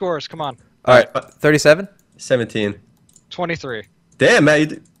 top scores. Come on. All right, 37. 17. 23. Damn,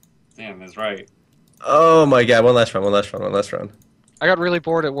 man. Damn, that's right. Oh my god, one last round. I got really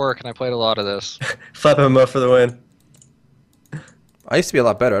bored at work and I played a lot of this. Flap him up for the win. I used to be a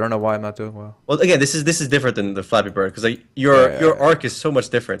lot better. I don't know why I'm not doing well. Well, again, this is different than the Flappy Bird because like, your arc is so much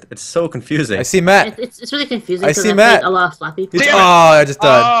different. It's so confusing. I see Matt. It's really confusing. I 'cause see I've Matt. played a lot of Flappy He's- Bird. oh, I just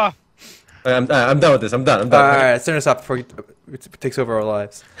died. Ah! I'm done with this. I'm done. All right, let's turn this off before it takes over our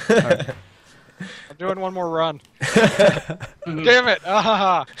lives. I'm doing one more run. Damn it!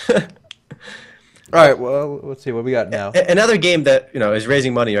 Ah, All right, well, let's see what we got now. Another game that is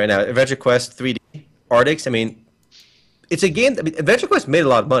raising money right now, Adventure Quest 3D Arctics. I mean, it's a game. Adventure Quest made a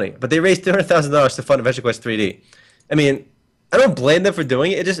lot of money, but they raised $200,000 to fund Adventure Quest 3D. I mean, I don't blame them for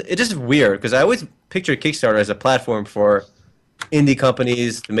doing it. It's just weird because I always picture Kickstarter as a platform for indie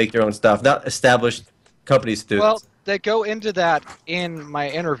companies to make their own stuff, not established companies to do. well, they go into that in my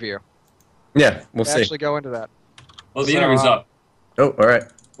interview. Yeah, we'll They see. actually go into that. Well, the So, interview's up. Oh, all right.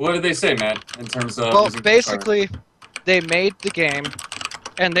 What did they say, Matt? In terms of Well, using Kickstarter? basically, they made the game,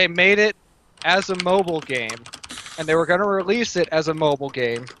 and they made it as a mobile game, and they were going to release it as a mobile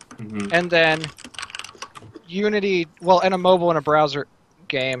game, Mhm. and then Unity, well, and a mobile and a browser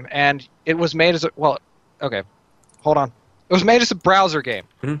game, and it was made as a, well, okay, hold on. It was made as a browser game.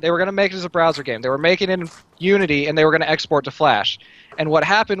 Mhm. They were going to make it as a browser game. They were making it in Unity, and they were going to export to Flash. And what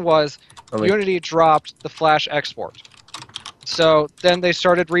happened was Oh, Unity dropped the Flash export. So then they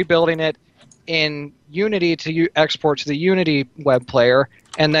started rebuilding it in Unity to export to the Unity web player,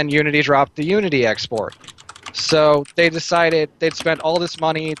 and then Unity dropped the Unity export. So they decided they'd spent all this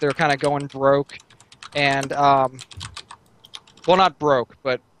money, they're kind of going broke, and, well, not broke,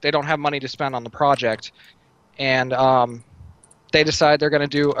 but they don't have money to spend on the project. And they decide they're going to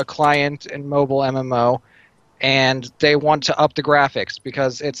do a client and mobile MMO, and they want to up the graphics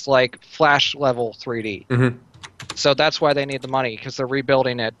because it's like Flash level 3D. Mhm. So that's why they need the money, because they're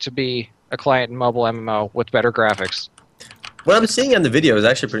rebuilding it to be a client and mobile MMO with better graphics. What I'm seeing on the video is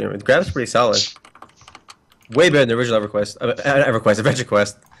actually the graphics are pretty solid. Way better than the original Adventure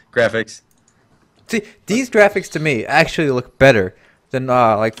Quest graphics. See, these graphics to me actually look better than,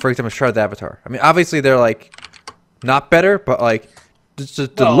 like, for example, Shroud Avatar. I mean, obviously they're like not better, but like just the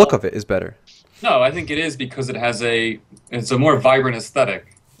Well- look of it is better. No, I think it is because it's a more vibrant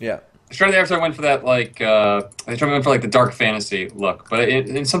aesthetic. Yeah. Straight of the Avatar went for that they went for like the dark fantasy look, but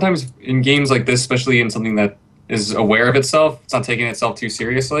and sometimes in games like this, especially in something that is aware of itself, it's not taking itself too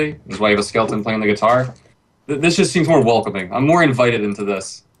seriously. That's why you have a skeleton playing the guitar. This just seems more welcoming. I'm more invited into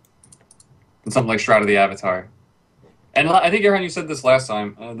this than something like Shroud of the Avatar. And I think, Aaron, you said this last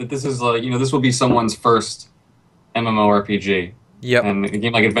time, that this is this will be someone's first MMORPG. Yep. And a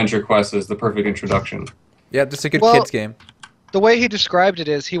game like Adventure Quest is the perfect introduction. Yeah, this is a good Well, kids game. The way he described it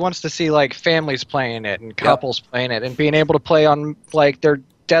is he wants to see like families playing it and couples playing it and being able to play on like their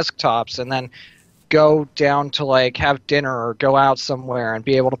desktops and then go down to like have dinner or go out somewhere and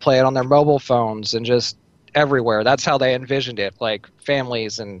be able to play it on their mobile phones and just everywhere. That's how they envisioned it, like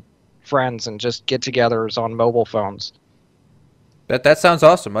families and friends and just get-togethers on mobile phones. That sounds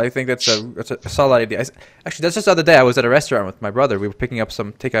awesome. I think that's a solid idea. Actually, that's just the other day. I was at a restaurant with my brother. We were picking up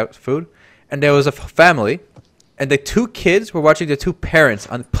some takeout food, and there was a family, and the two kids were watching the two parents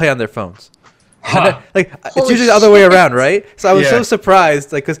play on their phones. And it's Holy usually the other way shit. around, right? So I was so Yeah.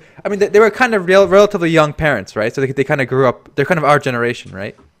 surprised, like, because I mean they were kind of relatively young parents, right? So they kind of grew up. They're kind of our generation,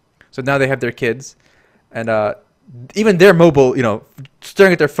 right? So now they have their kids, and even their mobile,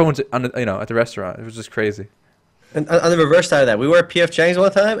 staring at their phones on at the restaurant. It was just crazy. And on the reverse side of that, we were at PF Chang's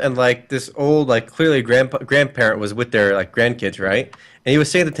one time, and like this old, like clearly grandparent was with their like grandkids, right? And he was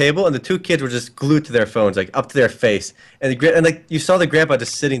sitting at the table, and the two kids were just glued to their phones, like up to their face. And like you saw the grandpa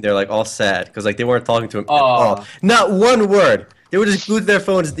just sitting there, like all sad, because like they weren't talking to him at all. Not one word. They were just glued to their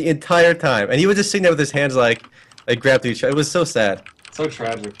phones the entire time, and he was just sitting there with his hands like grabbed to each other. It was so sad. So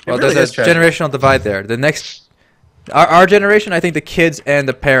tragic. Well, really there's is a tragic. generational divide there. The next, our generation, I think the kids and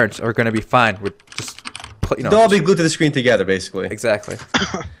the parents are going to be fine with just, They'll all be glued to the screen together, basically. exactly.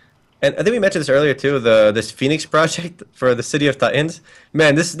 And I think we mentioned this earlier too. This Phoenix project for the City of Titans.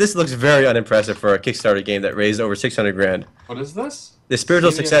 Man, this looks very unimpressive for a Kickstarter game that raised over 600 grand. What is this? The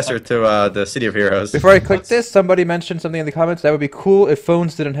spiritual City of successor to the City of Heroes. Before I click this, somebody mentioned something in the comments that would be cool if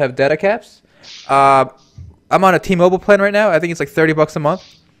phones didn't have data caps. I'm on a T-Mobile plan right now. I think it's like $30 a month.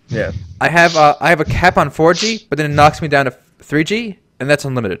 Yeah. I have a cap on 4G, but then it knocks me down to 3G, and that's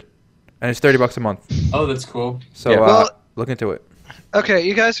unlimited, and it's $30 a month. Oh, that's cool. So Yeah. Well- look into it. Okay,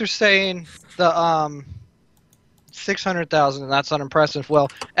 you guys are saying the 600,000 and that's unimpressive. Well,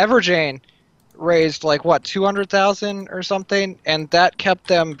 Everjane raised like what 200,000 or something, and that kept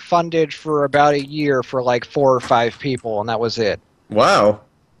them funded for about a year for like 4 or 5 people, and that was it. Wow.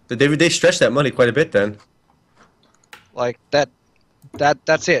 They stretched that money quite a bit then. Like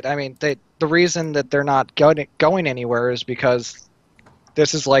that's it. I mean, the reason that they're not going anywhere is because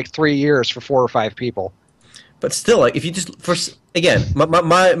this is like 3 years for 4 or 5 people. But still, like if you just again,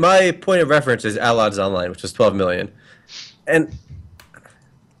 my point of reference is Allies Online, which was 12 million, and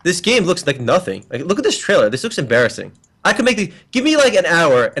this game looks like nothing. Like look at this trailer. This looks embarrassing. I could give me like an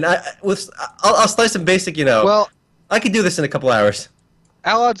hour, and I'll slice some basic. Well, I could do this in a couple hours.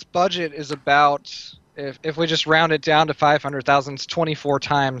 Allied's budget is about, if we just round it down to 500,000, it's 24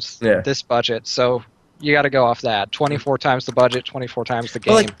 times Yeah. this budget. So you got to go off that. 24 times the budget, 24 times the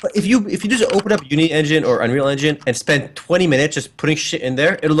game. But if you just open up Unity Engine or Unreal Engine and spend 20 minutes just putting shit in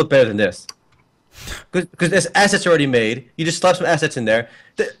there, it'll look better than this. Because there's assets already made. You just slap some assets in there.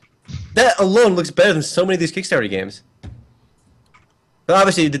 That alone looks better than so many of these Kickstarter games. But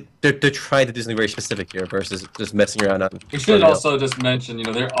obviously, they're trying to do something very specific here versus just messing around on. We should also just mention,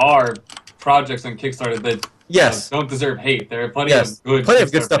 there are projects on Kickstarter that Yes. don't deserve hate. There are plenty Yes. of good Plenty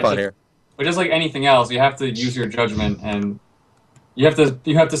of good Kickstarter stuff on projects. here. But just like anything else, you have to use your judgment, and you have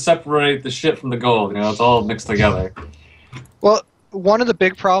to separate the shit from the gold. It's all mixed together. Well, one of the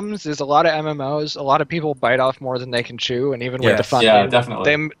big problems is a lot of MMOs, a lot of people bite off more than they can chew, and even with the Yes. funding, Yeah,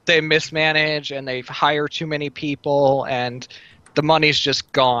 definitely. they mismanage and they hire too many people, and the money's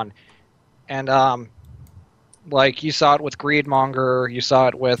just gone. And like you saw it with Greedmonger, you saw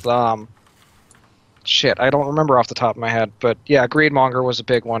it with shit, I don't remember off the top of my head, but yeah, Greedmonger was a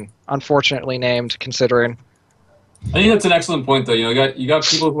big one. Unfortunately named, considering. I think that's an excellent point, though. You got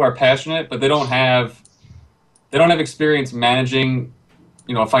people who are passionate, but they don't have experience managing,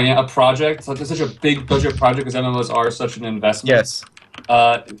 a project. Such a big budget project, because MMOs are such an investment. Yes.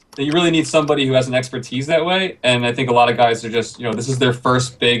 That you really need somebody who has an expertise that way. And I think a lot of guys are just, this is their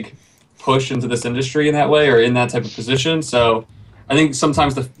first big push into this industry in that way, or in that type of position. So I think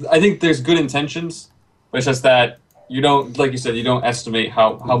sometimes I think there's good intentions, but it's just that you don't, like you said, you don't estimate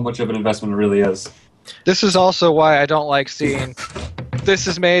how much of an investment it really is. This is also why I don't like seeing this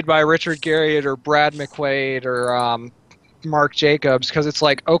is made by Richard Garriott or Brad McQuaid or Mark Jacobs, because it's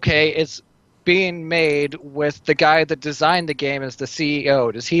like, okay, it's being made with the guy that designed the game as the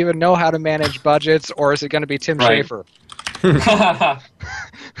CEO? Does he even know how to manage budgets, or is it going to be Tim Right. Schafer?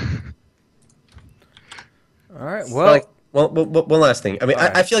 All right. Well, Well, one last thing. I mean,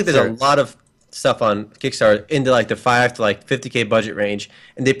 Alright, I feel like there's sure. a lot of stuff on Kickstarter into like the 5 to like 50K budget range,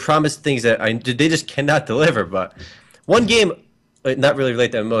 and they promise things that they just cannot deliver. But one game, not really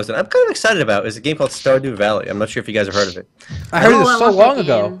related to MMOs, that I'm kind of excited about is a game called Stardew Valley. I'm not sure if you guys have heard of it. I heard Oh, this I so want that long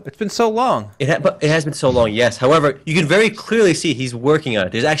ago. game. It's been so long. But it has been so long, yes. However, you can very clearly see he's working on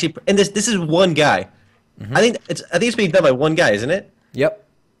it. There's actually, and this is one guy. I think it's being done by one guy, isn't it? Yep.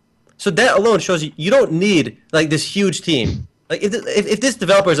 So that alone shows you don't need like this huge team. Like if this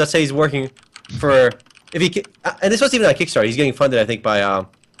developer is, let's say he's working for, if he and this wasn't even on Kickstarter, he's getting funded I think by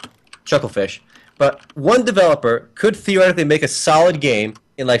Chucklefish. But one developer could theoretically make a solid game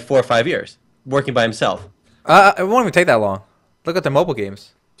in like 4 or 5 years, working by himself. It won't even take that long. Look at the mobile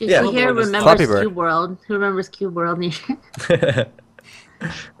games. Dude, Yeah. who here Flappy remembers Bird. Cube World? Who remembers Cube World?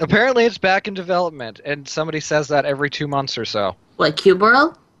 Apparently, it's back in development, and somebody says that every 2 months or so. What, Cube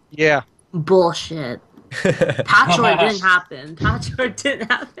World? Yeah. Bullshit. Patchwork didn't happen. Patchwork didn't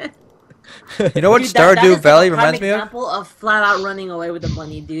happen. You know what Dude, that Stardew is Valley like a prime reminds me of? example of flat out running away with the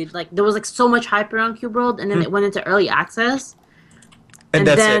money, dude. Like there was like so much hype around Cube World, and then it went into early access, And and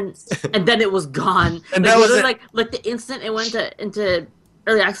that's then it. and then it was gone. And like, that was literally, it. like the instant it went into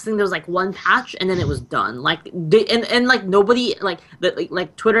early access, thing, there was like one patch, and then it was done. Like they and like nobody like the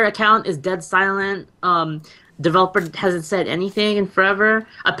like Twitter account is dead silent. Developer hasn't said anything in forever.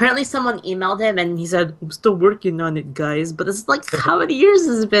 Apparently, someone emailed him and he said, "I'm still working on it, guys." But it's like how many years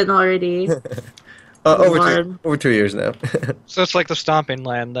has it been already? Lord. over 2 years now. So it's like the stomping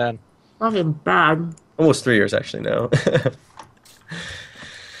land then. Fucking bad. Almost 3 years actually now.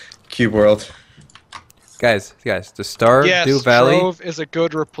 Cube World. Guys, the Stardew Yes, Valley. Trove is a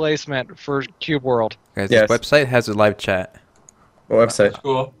good replacement for Cube World. Guys, Yes. this website has a live chat. What website?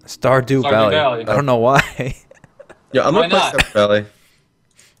 Cool. Stardew Valley. Valley. I don't know why. Yeah, I'm Why gonna play not? Stardew Valley. How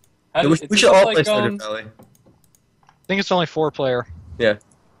Yeah, did- we it's should just all like, play Stardew Valley. I think it's only 4-player. Yeah.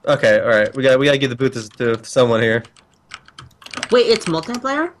 Okay. All right. We gotta give the boot to someone here. Wait, it's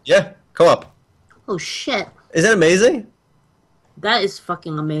multiplayer? Yeah. Co-op. Oh shit. Is that amazing? That is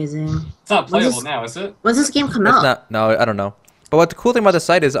fucking amazing. It's not What playable is- now, is it? When's this game come It's out? not. No, I don't know. But what the cool thing about the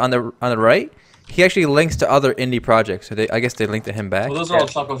site is on the right, he actually links to other indie projects. So I guess they link to him back. Well, those are all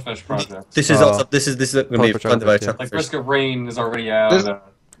Chucklefish projects. This is Oh. also this is gonna be for fun to buy. Chucklefish, yeah. Like Risk of Rain is already out. This- Have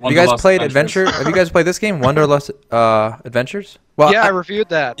you guys Wanderlust played Adventures. Adventure? Have you guys played this game, Wanderlust Adventures? Well, Yeah, I I- reviewed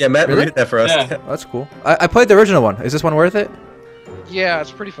that. Yeah, Matt Really? reviewed that for us. Yeah. that's cool. I played the original one. Is this one worth it? Yeah,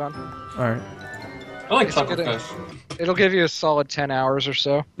 it's pretty fun. All right. I like It's good. Chucklefish. It'll give you a solid 10 hours or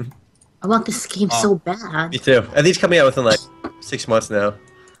so. I want this game so bad. Me too. I think it's coming out within like 6 months now.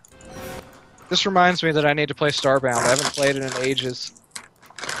 This reminds me that I need to play Starbound. I haven't played it in ages.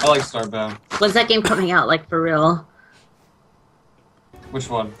 I like Starbound. When's that game coming out, like for real? Which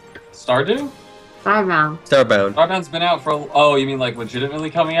one? Stardew? Starbound. Starbound. Starbound's been out for. Oh, you mean like legitimately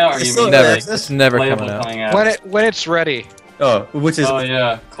coming out, or It's you still mean Never. like It's never playable coming out. coming out? When it's ready. Oh, which is Oh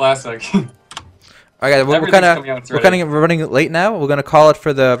yeah, classic. All right, guys, we're Everything's kind coming out, of it's we're ready. kind of running late now. We're gonna call it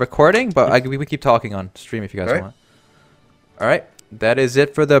for the recording, but we keep talking on stream if you guys All right. want. All right, that is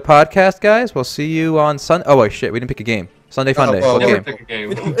it for the podcast, guys. We'll see you on Sunday. Oh wait, shit, we didn't pick a game. Sunday Fun Oh, Day. well, What well, game? Pick a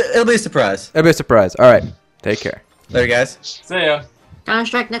game. it'll be a surprise. It'll be a surprise. All right, take care. Later, guys. See ya. Counter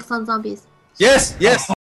Strike next on zombies. Yes. Yes.